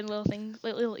artists add in little things,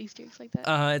 little Easter eggs like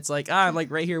that. It's like, I'm like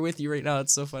right here with you right now.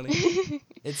 It's so funny.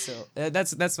 It's so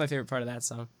that's my favorite part of that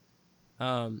song.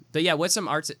 But yeah, what's some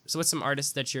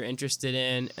artists that you're interested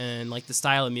in, and like the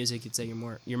style of music you'd say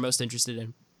you're most interested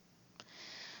in?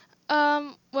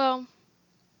 Well,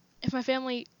 if my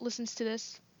family listens to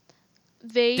this,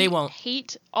 they won't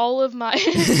hate all of my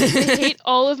they hate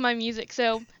all of my music,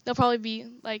 so they'll probably be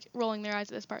like rolling their eyes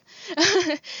at this part.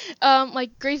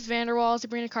 Like Grace VanderWaal,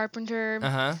 Sabrina Carpenter.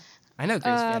 I know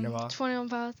Grace VanderWaal. 21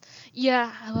 Pilots.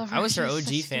 Yeah, I love her. I was her She's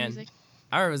OG such fan. music.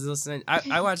 I was listening.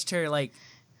 I watched her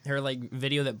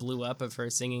video that blew up of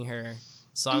her singing her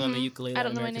song on the ukulele I on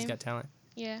Don't Know My America's Name. Got Talent.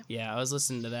 Yeah. Yeah, I was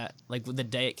listening to that like the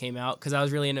day it came out because I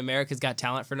was really in America's Got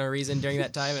Talent for no reason during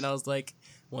that time, and I was like,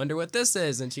 wonder what this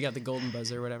is, and she got the golden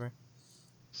buzzer or whatever.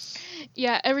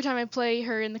 Yeah, every time I play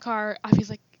her in the car, Avi's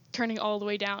like turning all the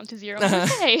way down to 0. I'm like,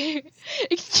 hey,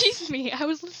 excuse me, I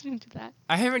was listening to that.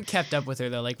 I haven't kept up with her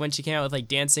though. Like when she came out with like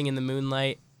Dancing in the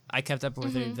Moonlight, I kept up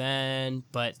with her then,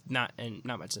 but not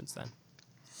much since then.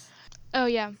 Oh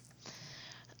yeah.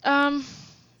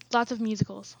 Lots of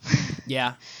musicals.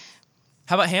 Yeah.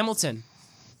 How about Hamilton?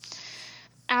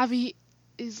 Abby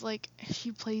is like,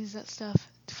 she plays that stuff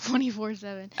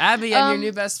 24/7. Abby, I'm your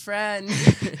new best friend.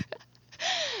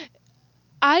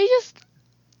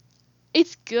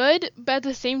 It's good, but at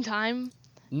the same time,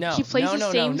 No, she plays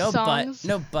the same no, songs.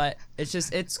 but it's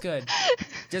just it's good.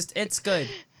 It's good.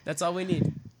 That's all we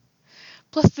need.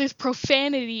 Plus there's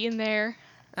profanity in there.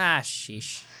 Ah,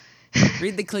 sheesh.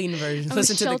 Read the clean version. I'm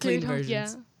Listen to the clean sheltered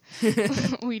home-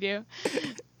 versions. Yeah, we do.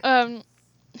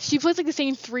 She plays like the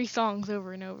same 3 songs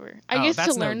over and over. I Oh, guess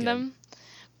that's to no learn good. them,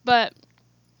 but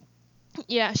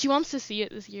yeah, she wants to see it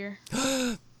this year.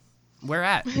 Where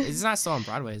at? It's not still on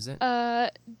Broadway, is it?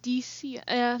 DC.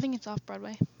 I think it's off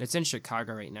Broadway. It's in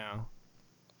Chicago right now.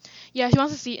 Yeah, she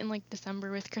wants to see it in like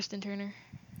December with Kristen Turner.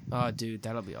 Oh, dude,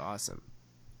 that'll be awesome.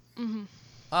 Mhm.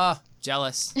 Oh,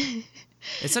 jealous.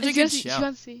 It's such a And good She show.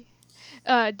 wants to see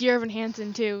Dear Evan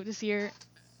Hansen too this year.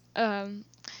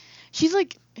 She's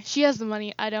like, she has the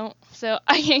money, I don't, so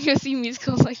I can't go see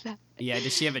musicals like that. Yeah,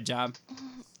 does she have a job?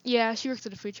 Yeah, she works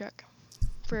at a food truck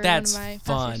for That's one of my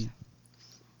fun. pastors.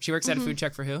 She works at a food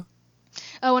truck for who?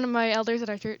 One of my elders at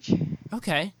our church.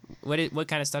 Okay. What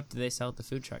kind of stuff do they sell at the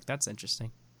food truck? That's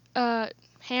interesting.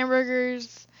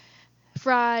 Hamburgers,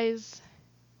 fries,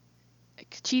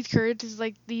 cheese curds is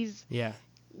like these Yeah.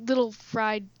 little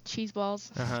fried cheese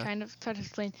balls, Uh-huh. kind of, it's hard to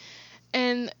explain.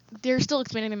 And they're still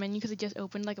expanding the menu because it just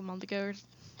opened like a month ago or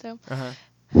so.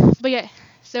 Uh-huh. But yeah,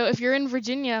 so if you're in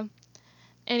Virginia,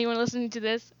 anyone listening to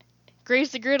this,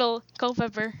 Grace the Griddle,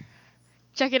 Culpeper,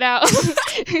 check it out.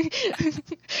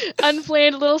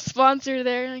 Unplanned little sponsor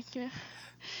there. Like, yeah.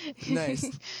 Nice.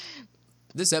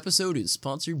 This episode is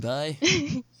sponsored by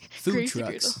food Grace the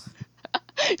trucks.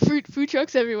 Food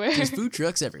trucks everywhere. There's food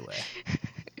trucks everywhere.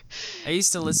 I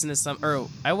used to listen to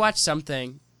I watched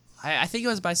something. I think it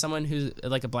was by someone who's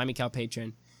like a Blimey Cow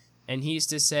patron, and he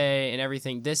used to say and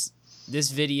everything, this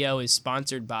video is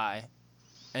sponsored by,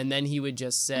 and then he would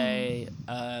just say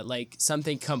like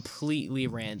something completely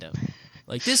random.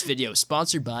 Like, this video is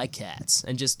sponsored by cats,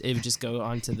 and it would just go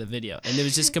on to the video. And it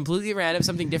was just completely random,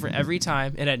 something different every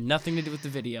time. It had nothing to do with the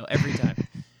video every time.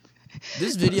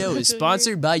 This video is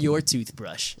sponsored by your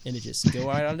toothbrush. And it just go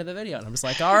right onto the video. And I'm just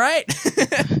like, all right.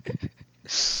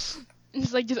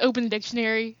 It's like, just open the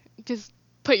dictionary, just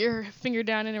put your finger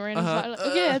down in a random Uh-huh. spot. Like,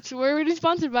 okay, that's where we're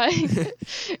sponsored by.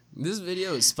 This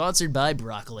video is sponsored by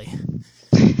broccoli.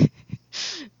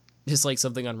 Just like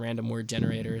something on random word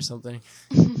generator or something.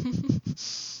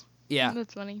 Yeah.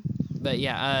 That's funny. But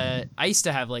yeah, I used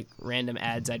to have like random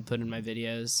ads I'd put in my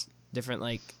videos. Different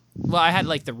I had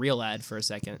like the real ad for a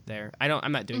second there.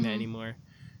 I'm not doing that anymore.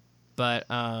 But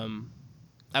I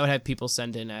would have people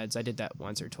send in ads. I did that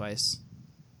once or twice.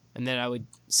 And then I would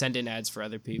send in ads for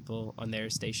other people on their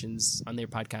stations, on their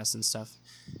podcasts and stuff.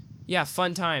 Yeah,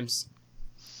 fun times.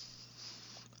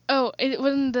 Oh, it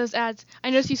wasn't those ads. I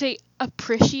noticed you say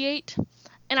appreciate,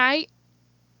 and I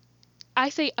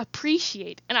say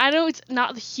appreciate, and I know it's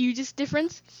not the hugest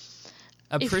difference.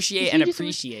 Appreciate if and you just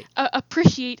appreciate.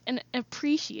 Appreciate and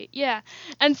appreciate, yeah.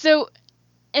 And so,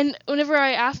 and whenever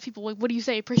I ask people, like, what do you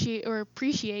say, appreciate or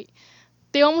appreciate,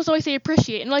 they almost always say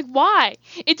appreciate, and I'm like, why?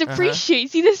 It's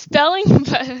appreciate. See the spelling,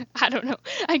 but I don't know.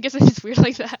 I guess I'm just weird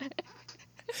like that.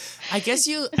 I guess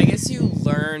you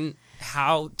learn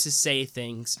how to say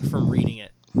things from reading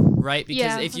it, right? Because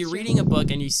Yeah, if you're that's reading a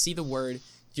book and you see the word,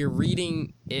 you're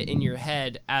reading it in your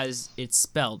head as it's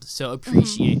spelled. So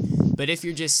appreciate. But if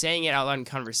you're just saying it out loud in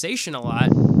conversation a lot,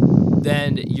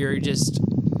 then you're just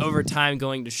over time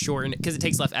going to shorten it because it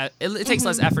takes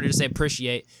less effort to say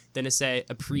appreciate than to say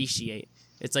appreciate.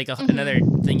 It's like another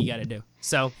thing you got to do.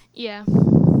 So Yeah,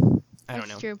 I don't know.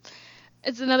 that's true.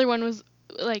 It's another one was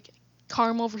like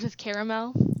caramel versus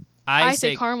caramel. I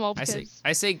say caramel because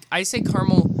I say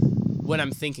caramel when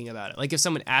I'm thinking about it. Like if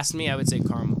someone asked me, I would say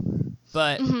caramel.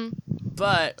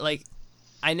 But like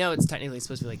I know it's technically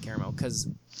supposed to be like caramel because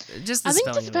just the I think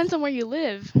it spelling just of depends on where you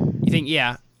live. You think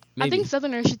yeah? Maybe. I think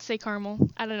Southerners should say caramel.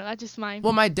 I don't know. That's just mine.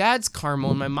 Well, my dad's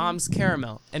caramel and my mom's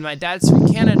caramel, and my dad's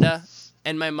from Canada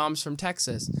and my mom's from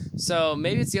Texas. So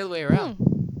maybe it's the other way around.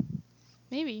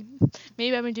 Maybe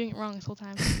I've been doing it wrong this whole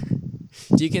time.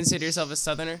 Do you consider yourself a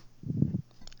Southerner?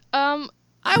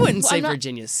 I wouldn't Well, say I'm not-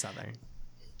 Virginia's southern.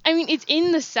 I mean, it's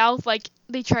in the South. Like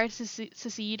they try to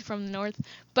secede from the North,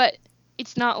 but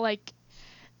it's not like.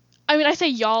 I mean, I say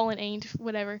y'all and ain't,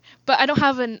 whatever, but I don't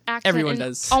have an accent. Everyone and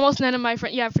does. Almost none of my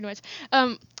friends. Yeah, pretty much.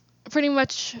 Pretty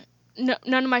much,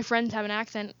 none of my friends have an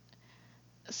accent.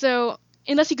 So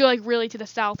unless you go like really to the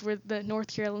South, where the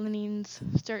North Carolinians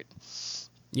start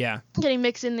Yeah. getting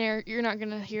mixed in there, you're not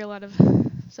gonna hear a lot of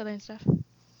Southern stuff.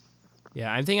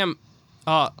 Yeah, I think I'm.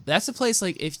 That's a place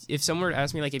like if someone were to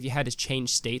ask me like if you had to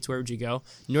change states, where would you go?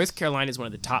 North Carolina is one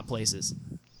of the top places.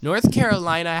 North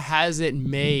Carolina has it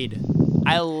made.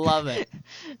 I love it.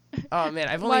 Oh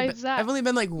man, Why is that? I've only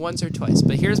been like once or twice,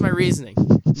 but here's my reasoning.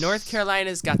 North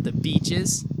Carolina's got the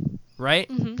beaches, right?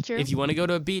 True. If you want to go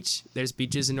to a beach, there's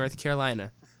beaches in North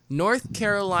Carolina. North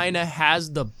Carolina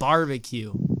has the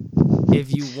barbecue.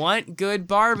 If you want good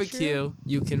barbecue,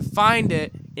 you can find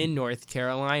it in North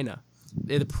Carolina.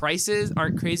 The prices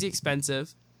aren't crazy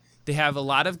expensive. They have a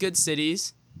lot of good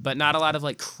cities, but not a lot of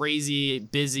like crazy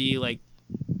busy like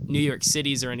New York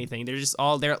cities or anything.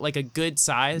 They're like a good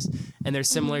size, and they're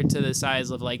similar to the size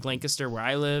of like Lancaster where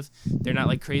I live. They're not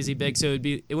like crazy big, so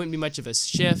it wouldn't be much of a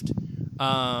shift.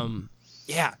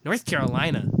 Yeah, North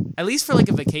Carolina, at least for like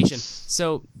a vacation.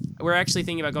 So we're actually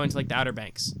thinking about going to like the Outer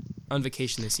Banks on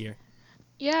vacation this year.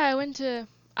 Yeah, I went to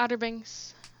Outer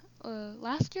Banks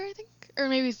last year, I think, or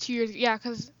maybe it's 2 years. Yeah,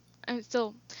 because I'm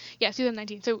still,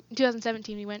 2019. So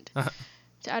 2017 we went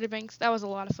to Outer Banks. That was a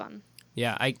lot of fun.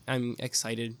 Yeah, I'm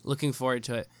excited, looking forward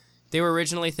to it. They were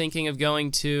originally thinking of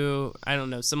going to, I don't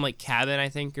know, some like cabin, I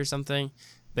think, or something.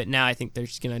 But now I think they're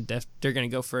just they're gonna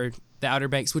go for the Outer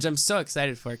Banks, which I'm so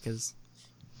excited for because,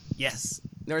 yes,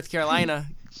 North Carolina,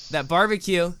 that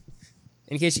barbecue.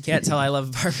 In case you can't tell, I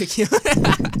love barbecue.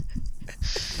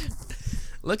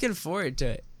 Looking forward to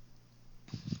it.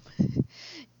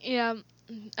 Yeah,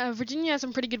 Virginia has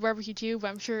some pretty good barbecue too, but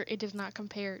I'm sure it does not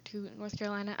compare to North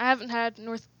Carolina. I haven't had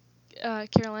North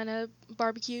Carolina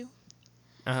barbecue.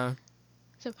 Uh-huh.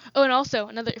 So, and also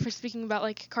another, for speaking about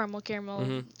like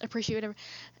caramel, appreciate whatever.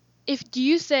 Do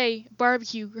you say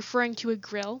barbecue referring to a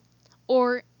grill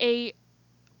or a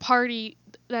party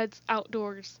that's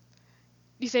outdoors?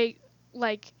 You say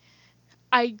like,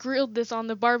 I grilled this on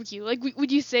the barbecue. Like,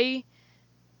 would you say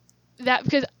that?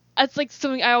 Because that's like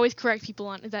something I always correct people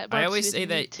on. Is that barbecue I always is say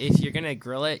meat. that if you're gonna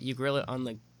grill it, you grill it on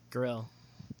the grill.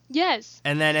 Yes.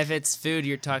 And then if it's food,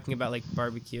 you're talking about like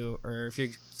barbecue, or if you're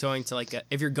going to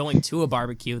if you're going to a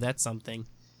barbecue, that's something.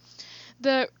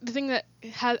 The thing that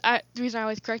the reason I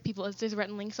always correct people is there's a Rhett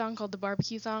and Link song called the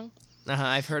Barbecue Song.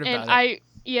 I've heard about And it.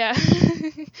 yeah.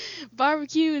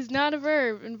 Barbecue is not a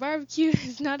verb, and barbecue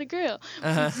is not a grill.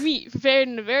 It's meat prepared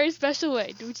in a very special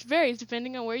way, which varies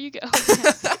depending on where you go.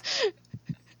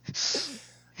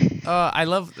 I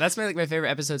love that's my favorite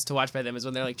episodes to watch by them is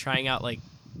when they're like trying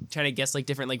to guess like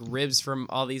different like ribs from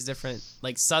all these different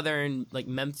like southern like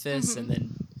Memphis and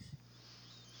then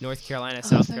North Carolina,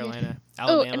 South so good. Carolina,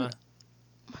 Oh, Alabama.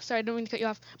 Sorry, I don't mean to cut you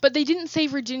off, but they didn't say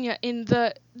Virginia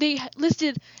they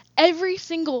listed every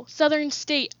single southern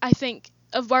state, I think,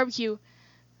 of barbecue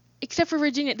except for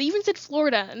Virginia. They even said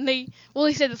Florida, and they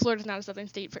said that Florida's not a southern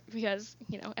state because,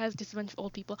 it has just a bunch of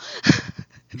old people.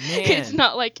 Man. It's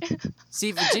not like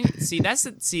See, Virginia.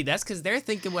 that's because they're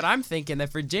thinking what I'm thinking,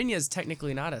 that Virginia is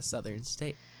technically not a southern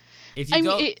state. If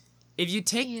you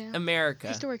take America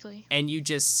historically, and you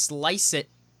just slice it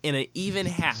in an even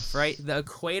half, right? The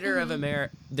equator of the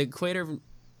equator of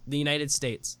the United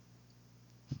States.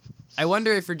 I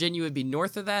wonder if Virginia would be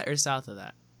north of that or south of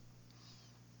that.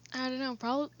 I don't know,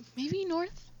 probably maybe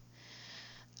north.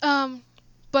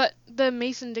 But the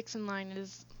Mason-Dixon line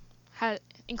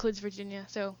includes Virginia,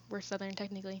 so we're southern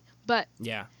technically. But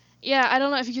Yeah. I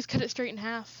don't know if you just cut it straight in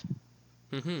half.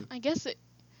 Mm-hmm. I guess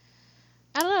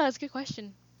I don't know. That's a good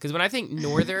question. Because when I think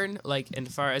northern, like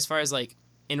as far as like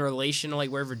in relation to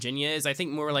like where Virginia is, I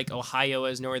think more like Ohio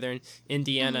as northern,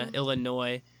 Indiana,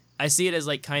 Illinois. I see it as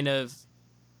like kind of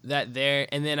that there,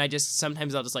 and then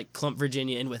sometimes I'll just like clump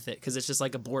Virginia in with it because it's just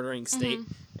like a bordering state,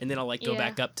 and then I'll like go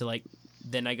back up to like,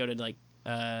 then I go to like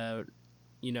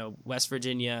West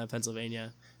Virginia,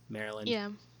 Pennsylvania, Maryland. Yeah.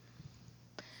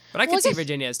 But I Well, could I see guess-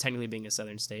 Virginia as technically being a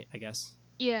southern state, I guess.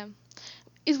 Yeah.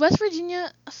 Is West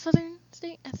Virginia a southern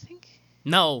state? I think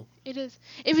No. it is.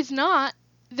 If it's not,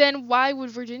 then why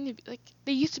would Virginia be like?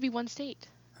 They used to be one state.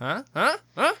 Huh?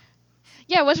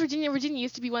 Yeah, West Virginia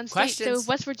used to be one state. So Questions? if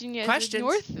West Virginia is Questions?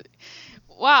 north,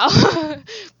 wow.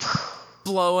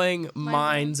 Blowing My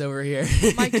minds over here.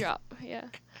 Mic drop. Yeah.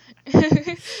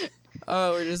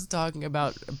 Oh, we're just talking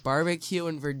about barbecue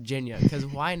in Virginia, because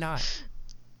why not?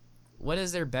 what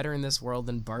is there better in this world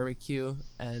than barbecue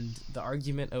and the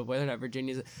argument of whether or not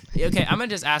Virginia's... Okay, I'm going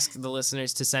to just ask the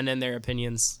listeners to send in their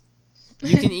opinions.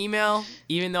 You can email,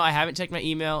 even though I haven't checked my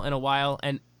email in a while.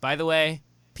 And by the way,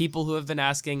 people who have been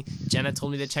asking, Jenna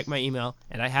told me to check my email,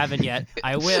 and I haven't yet.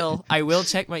 I will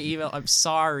check my email. I'm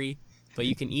sorry. But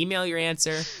you can email your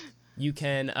answer. You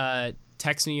can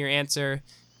text me your answer.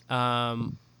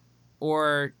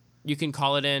 Or you can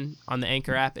call it in on the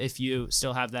Anchor app if you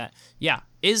still have that. Yeah.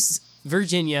 Is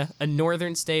Virginia a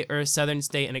northern state or a southern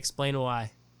state, and explain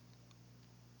why?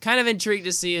 Kind of intrigued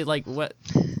to see like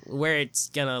where it's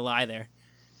gonna lie there.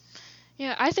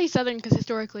 Yeah, I say southern because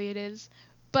historically it is,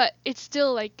 but it's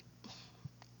still like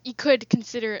you could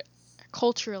consider it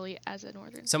culturally as a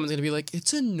northern. Someone's gonna be like,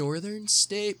 it's a northern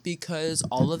state because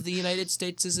all of the United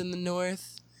States is in the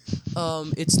north.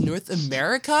 It's North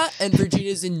America, and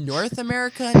Virginia's in North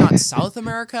America, not South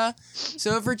America.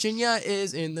 So Virginia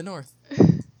is in the north.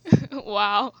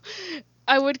 Wow.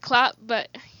 I would clap, but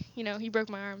he broke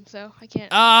my arm, so I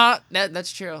can't.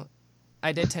 That's true.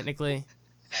 I did technically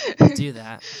do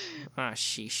that.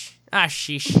 Sheesh.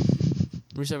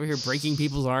 We're just over here breaking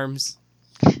people's arms.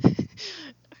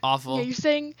 Awful.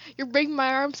 Yeah, you're breaking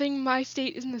my arm, saying my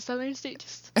state is in the southern state,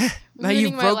 just now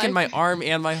you've broken my life. arm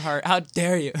and my heart. How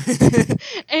dare you?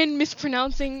 And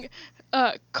mispronouncing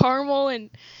caramel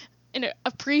and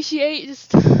appreciate,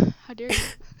 just how dare you?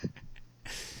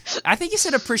 I think you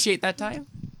said appreciate that time.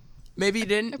 Maybe you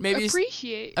didn't. Maybe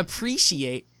appreciate.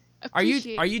 Appreciate. Are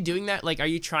you doing that? Like, are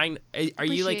you trying? Are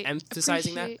you like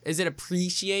emphasizing that? Is it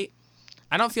appreciate?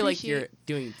 I don't feel like you're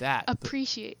doing that.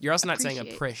 Appreciate. You're also not saying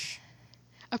appreciate.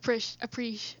 Appreciate.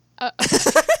 Appreciate. Oh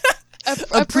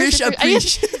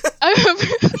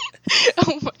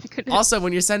my goodness. Also,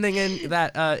 when you're sending in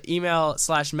that email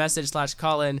 /message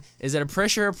 /call in, is it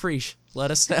appreciate or appreciate?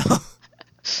 Let us know.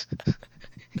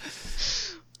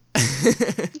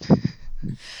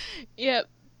 Yep.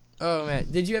 Oh man,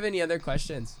 did you have any other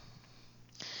questions?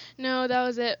 No, that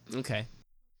was it. Okay.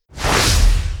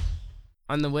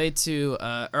 On the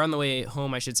way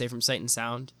home, I should say, from Sight and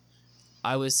Sound,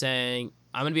 I was saying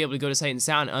I'm gonna be able to go to Sight and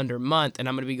Sound in under a month, and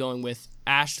I'm gonna be going with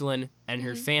Ashlyn and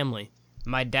her family.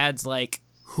 My dad's like,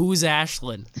 "Who's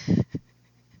Ashlyn?"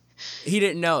 He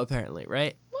didn't know, apparently,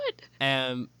 right? What?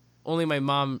 Only my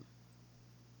mom,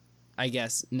 I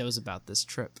guess, knows about this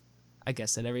trip. I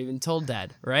guess I never even told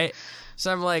Dad, right?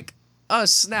 So I'm like, oh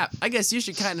snap! I guess you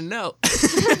should kind of know.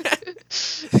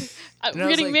 We're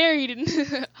getting married in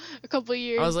a couple of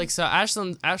years. I was like, so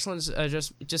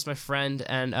Ashlyn's just my friend,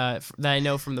 and that I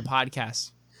know from the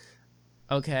podcast.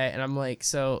 Okay, and I'm like,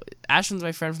 so Ashlyn's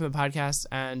my friend from the podcast,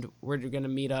 and we're gonna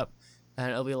meet up,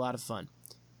 and it'll be a lot of fun.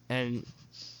 And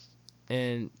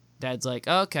Dad's like,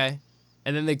 oh, okay.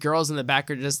 And then the girls in the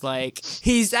back are just like,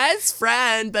 he says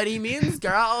friend, but he means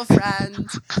girlfriend.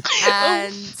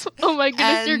 And oh my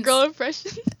goodness, your girl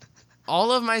impression.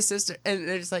 All of my sister, and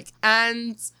they're just like,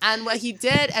 and what he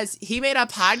did is he made a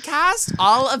podcast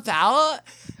all about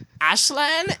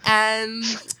Ashlyn, and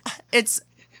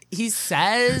he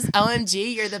says,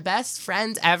 OMG, you're the best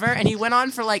friend ever. And he went on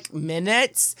for like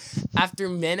minutes after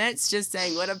minutes just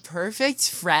saying what a perfect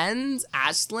friend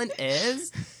Ashlyn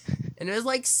is. And it was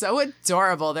like so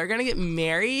adorable. They're going to get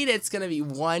married. It's going to be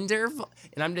wonderful.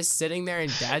 And I'm just sitting there,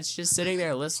 and Dad's just sitting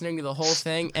there listening to the whole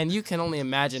thing. And you can only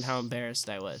imagine how embarrassed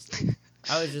I was.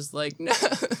 I was just like, no.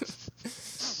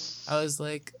 I was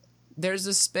like, there's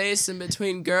a space in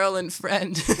between girl and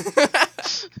friend.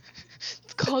 It's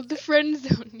called the friend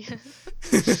zone, yeah.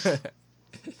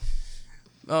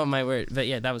 Oh my word. But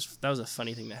yeah, that was a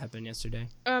funny thing that happened yesterday.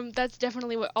 That's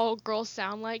definitely what all girls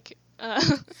sound like.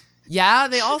 Yeah,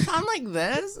 they all sound like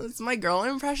this. It's my girl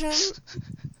impression.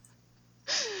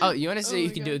 Oh, you want to say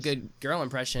you can do a good girl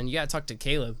impression? You gotta talk to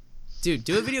Caleb. Dude,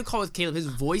 do a video call with Caleb. His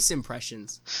voice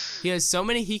impressions. He has so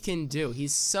many he can do.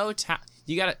 He's so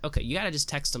you gotta just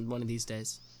text him one of these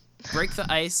days. Break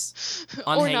the ice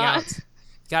on Or Hangouts. not.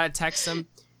 Gotta text him.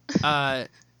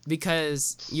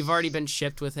 Because you've already been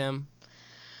shipped with him.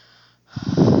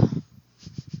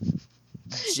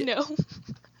 No.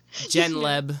 Jen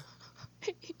Leb.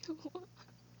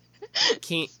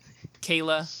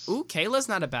 Kayla. Ooh, Kayla's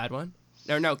not a bad one.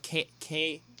 No, Kana.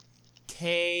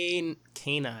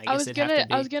 I guess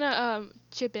I was gonna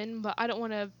chip in, but I don't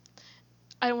want to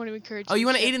encourage. Oh, you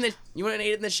want to aid in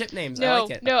the ship names? No, I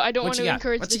like it. No, I don't want to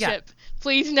encourage the ship.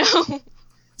 Please, no.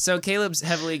 So Caleb's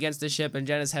heavily against the ship, and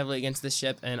Jen is heavily against the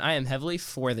ship, and I am heavily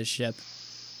for the ship.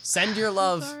 Send your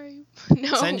love. Sorry.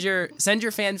 No. Send your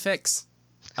fanfics.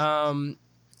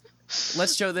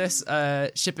 Let's show this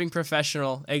shipping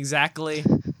professional exactly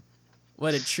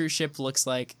what a true ship looks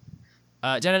like.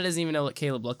 Jenna doesn't even know what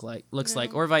Caleb looks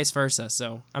like, or vice versa.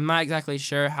 So I'm not exactly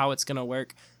sure how it's gonna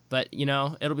work, but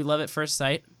it'll be love at first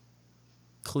sight,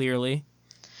 clearly.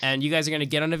 And you guys are gonna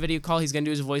get on a video call. He's gonna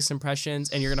do his voice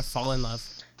impressions, and you're gonna fall in love.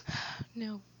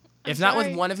 No. If not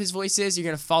with one of his voices, you're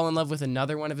gonna fall in love with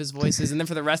another one of his voices, and then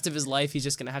for the rest of his life, he's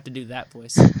just gonna have to do that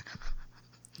voice.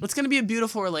 It's gonna be a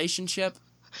beautiful relationship.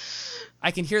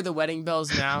 I can hear the wedding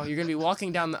bells now. You're gonna be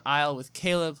walking down the aisle with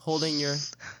Caleb holding your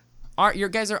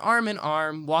guys are arm in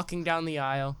arm walking down the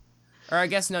aisle. Or I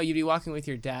guess no, you'd be walking with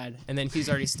your dad, and then he's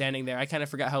already standing there. I kind of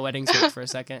forgot how weddings work for a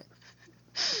second.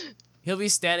 He'll be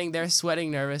standing there sweating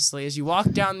nervously as you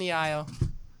walk down the aisle.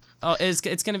 Oh, it's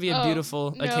gonna be a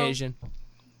beautiful occasion.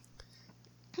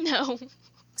 No.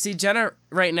 See, Jenna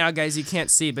right now, guys, you can't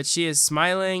see, but she is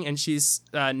smiling and she's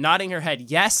nodding her head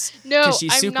yes. No, because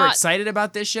she's I'm super not. excited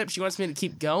about this ship. She wants me to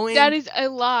keep going. That is a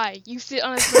lie. You sit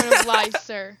on a throne of lies,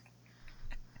 sir.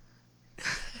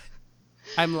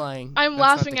 I'm lying. I'm That's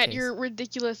not laughing the at case. your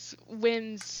ridiculous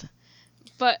whims,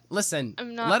 but Listen,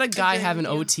 I'm not let a guy agreeing have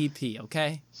an with OTP,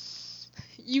 okay?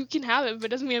 you can have it, but it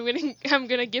doesn't mean I'm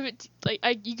gonna give it.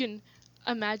 You can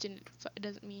imagine it, but it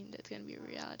doesn't mean that it's gonna be a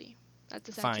reality. That's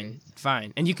the sad Fine, truth.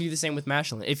 fine. And you can do the same with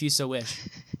Mashlin, if you so wish.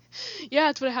 Yeah,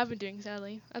 that's what I have been doing.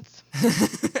 Sadly, that's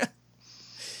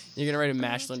You're going to write a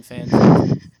Mashlin fan.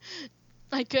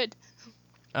 I could.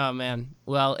 Oh, man.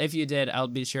 Well, if you did, I'll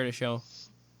be sure to show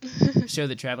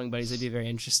the traveling buddies. They'd be very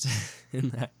interested in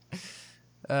that.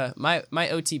 My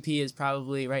OTP is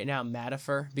probably right now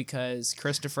Madifer, because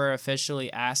Christopher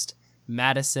officially asked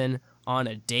Madison on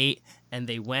a date, and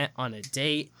they went on a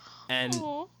date, and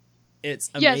Aw.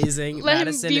 it's Yes, amazing. let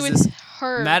Madison him be is with this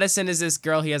her. Madison is this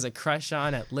girl he has a crush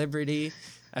on at Liberty.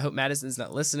 I hope Madison's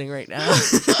not listening right now.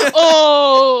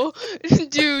 Oh,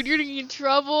 dude, you're gonna get in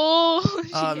trouble.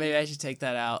 Oh, maybe I should take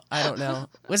that out. I don't know.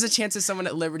 What's the chances someone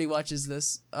at Liberty watches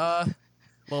this? Well,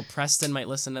 Preston might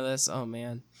listen to this. Oh,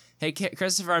 man. Hey,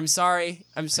 Christopher, I'm sorry.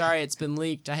 It's been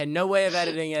leaked. I had no way of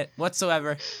editing it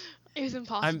whatsoever. It was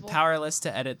impossible. I'm powerless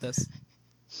to edit this.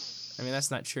 I mean, that's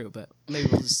not true, but maybe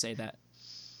we'll just say that.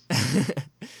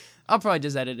 I'll probably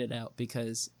just edit it out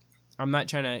because I'm not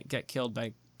trying to get killed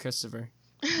by Christopher.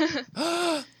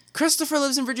 Christopher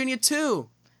lives in Virginia, too.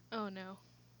 Oh, no.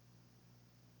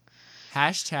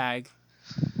 Hashtag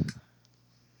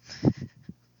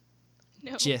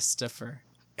No. Gistifer.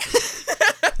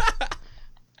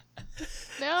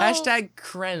 No. Hashtag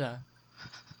Krenna.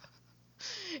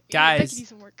 Yeah, Guys. Becky, do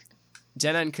some work.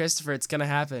 Jenna and Christopher, it's gonna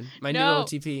happen. My No. new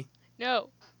OTP. No.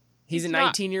 He's a It's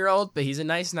not. 19-year-old, but he's a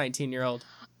nice 19-year-old.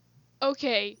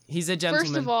 Okay. He's a gentleman.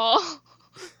 First of all,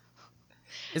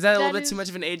 Is that a little that bit too is- much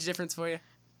of an age difference for you?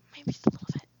 maybe just a little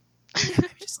bit. Yeah,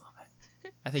 maybe just a little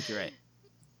bit. I think you're right.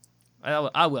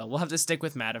 I will. We'll have to stick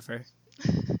with Madifer.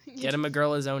 Get him a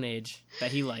girl his own age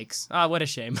that he likes. Ah, what a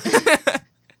shame.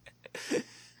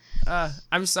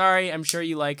 I'm sorry. I'm sure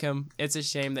you like him. It's a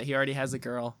shame that he already has a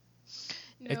girl.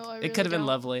 No, I It really could have been don't.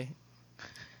 lovely.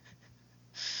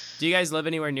 Do you guys live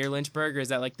anywhere near Lynchburg, or is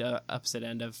that like the opposite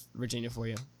end of Virginia for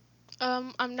you?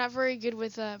 I'm not very good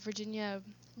with Virginia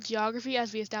geography,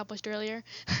 as we established earlier.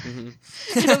 Mhm.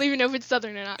 I don't even know if it's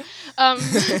southern or not.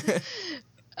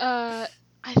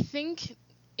 I think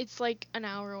it's like an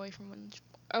hour away from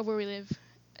where we live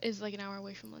is like an hour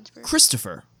away from Lynchburg.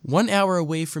 Christopher, 1 hour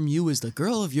away from you is the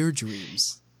girl of your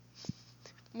dreams.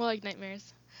 More like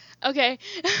nightmares. Okay.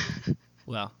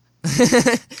 Well.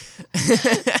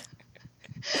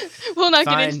 We'll not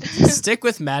Fine. get into Stick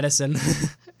with Madison.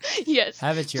 Yes.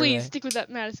 Have it your Please way. stick with that,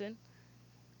 Madison.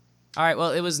 All right,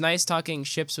 well, it was nice talking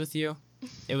ships with you.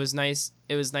 It was nice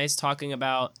talking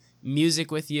about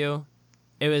music with you.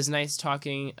 It was nice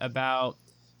talking about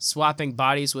swapping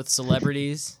bodies with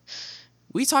celebrities.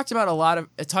 We talked about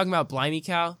talking about Blimey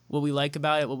Cow, what we like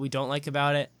about it, what we don't like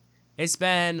about it. It's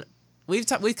been we've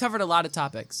covered a lot of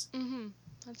topics.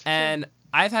 That's for And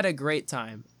I've had a great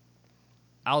time.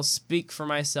 I'll speak for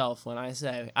myself when I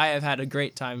say I have had a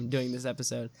great time doing this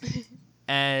episode.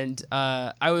 And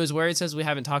I was worried, since we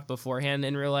haven't talked beforehand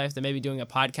in real life, that maybe doing a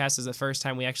podcast is the first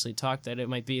time we actually talked, that it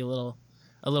might be a little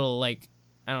like,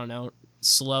 I don't know,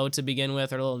 slow to begin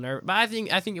with, or a little nervous. But I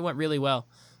think it went really well.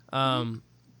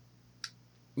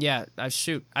 Yeah,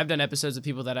 I've done episodes of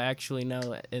people that I actually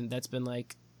know, and that's been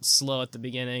like slow at the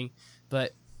beginning.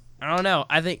 But I don't know.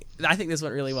 I think this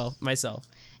went really well myself.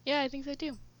 Yeah, I think so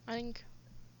too. I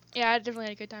definitely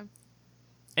had a good time.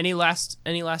 Any last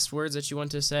words that you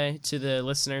want to say to the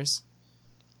listeners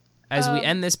as we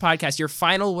end this podcast? Your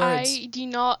final words.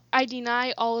 I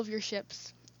deny all of your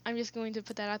ships. I'm just going to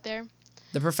put that out there.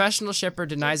 The professional shipper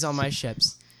denies all my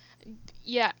ships.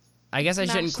 Yeah. I guess I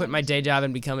shouldn't quit Mashlin. my day job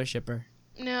and become a shipper.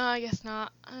 No, I guess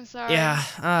not. I'm sorry.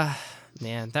 Yeah,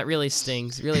 man, that really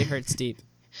stings. Really hurts deep.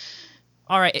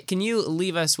 All right, can you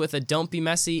leave us with a don't be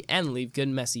messy and leave good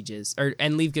messages,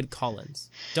 and leave good call-ins?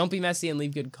 Don't be messy and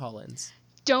leave good call-ins.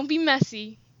 Don't be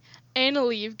messy and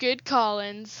leave good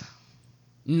call-ins.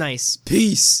 Nice.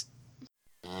 Peace.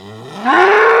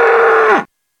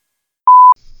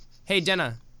 Hey,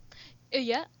 Jenna.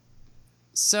 Yeah.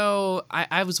 So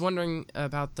I was wondering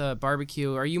about the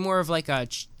barbecue. Are you more of like a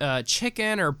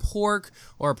chicken or pork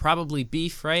or probably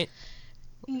beef, right?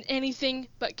 Anything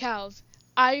but cows.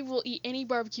 I will eat any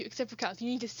barbecue except for cows. You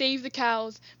need to save the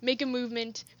cows, make a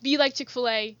movement, be like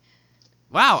Chick-fil-A.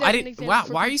 Wow, Set I an didn't. example Wow,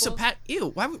 for why are you so people. Ew,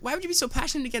 why would you be so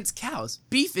passionate against cows?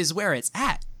 Beef is where it's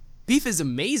at. Beef is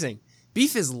amazing.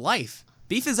 Beef is life.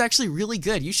 Beef is actually really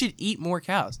good. You should eat more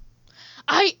cows.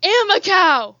 I am a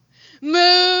cow!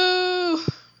 Moo!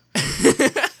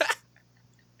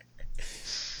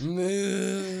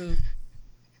 Moo.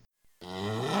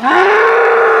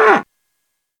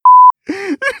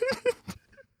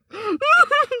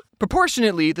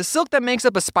 Proportionately, the silk that makes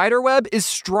up a spider web is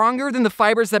stronger than the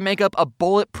fibers that make up a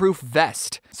bulletproof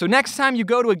vest. So next time you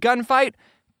go to a gunfight,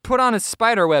 put on a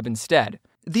spider web instead.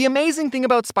 The amazing thing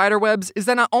about spider webs is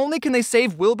that not only can they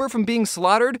save Wilbur from being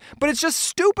slaughtered, but it's just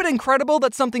stupid incredible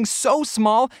that something so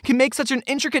small can make such an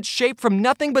intricate shape from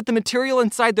nothing but the material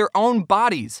inside their own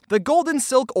bodies. The golden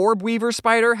silk orb weaver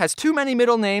spider has too many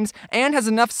middle names and has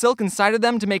enough silk inside of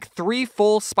them to make 3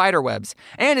 full spider webs.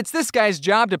 And it's this guy's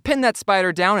job to pin that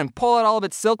spider down and pull out all of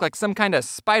its silk like some kind of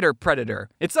spider predator.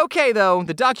 It's okay though,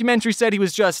 the documentary said he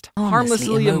was just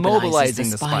harmlessly immobilizing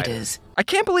the spiders. I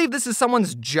can't believe this is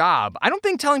someone's job. I don't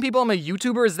think telling people I'm a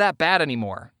YouTuber is that bad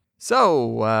anymore.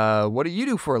 So, what do you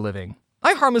do for a living?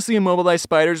 I harmlessly immobilize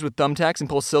spiders with thumbtacks and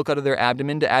pull silk out of their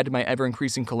abdomen to add to my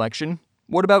ever-increasing collection.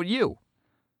 What about you?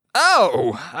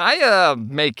 Oh, I,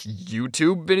 make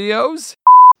YouTube videos?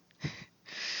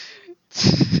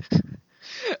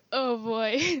 Oh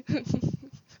boy.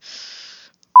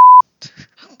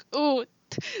 Oh,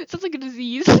 it sounds like a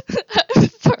disease. I'm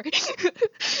sorry.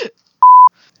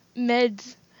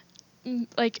 Meds,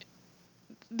 like,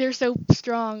 they're so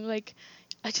strong. Like,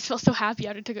 I just felt so happy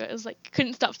after I took it. I was like,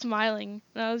 couldn't stop smiling.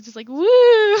 And I was just like,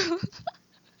 woo!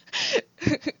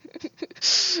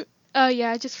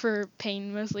 Yeah, just for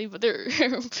pain mostly, but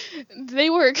they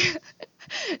work.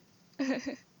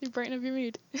 They brighten up your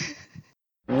mood.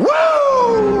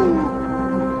 Woo!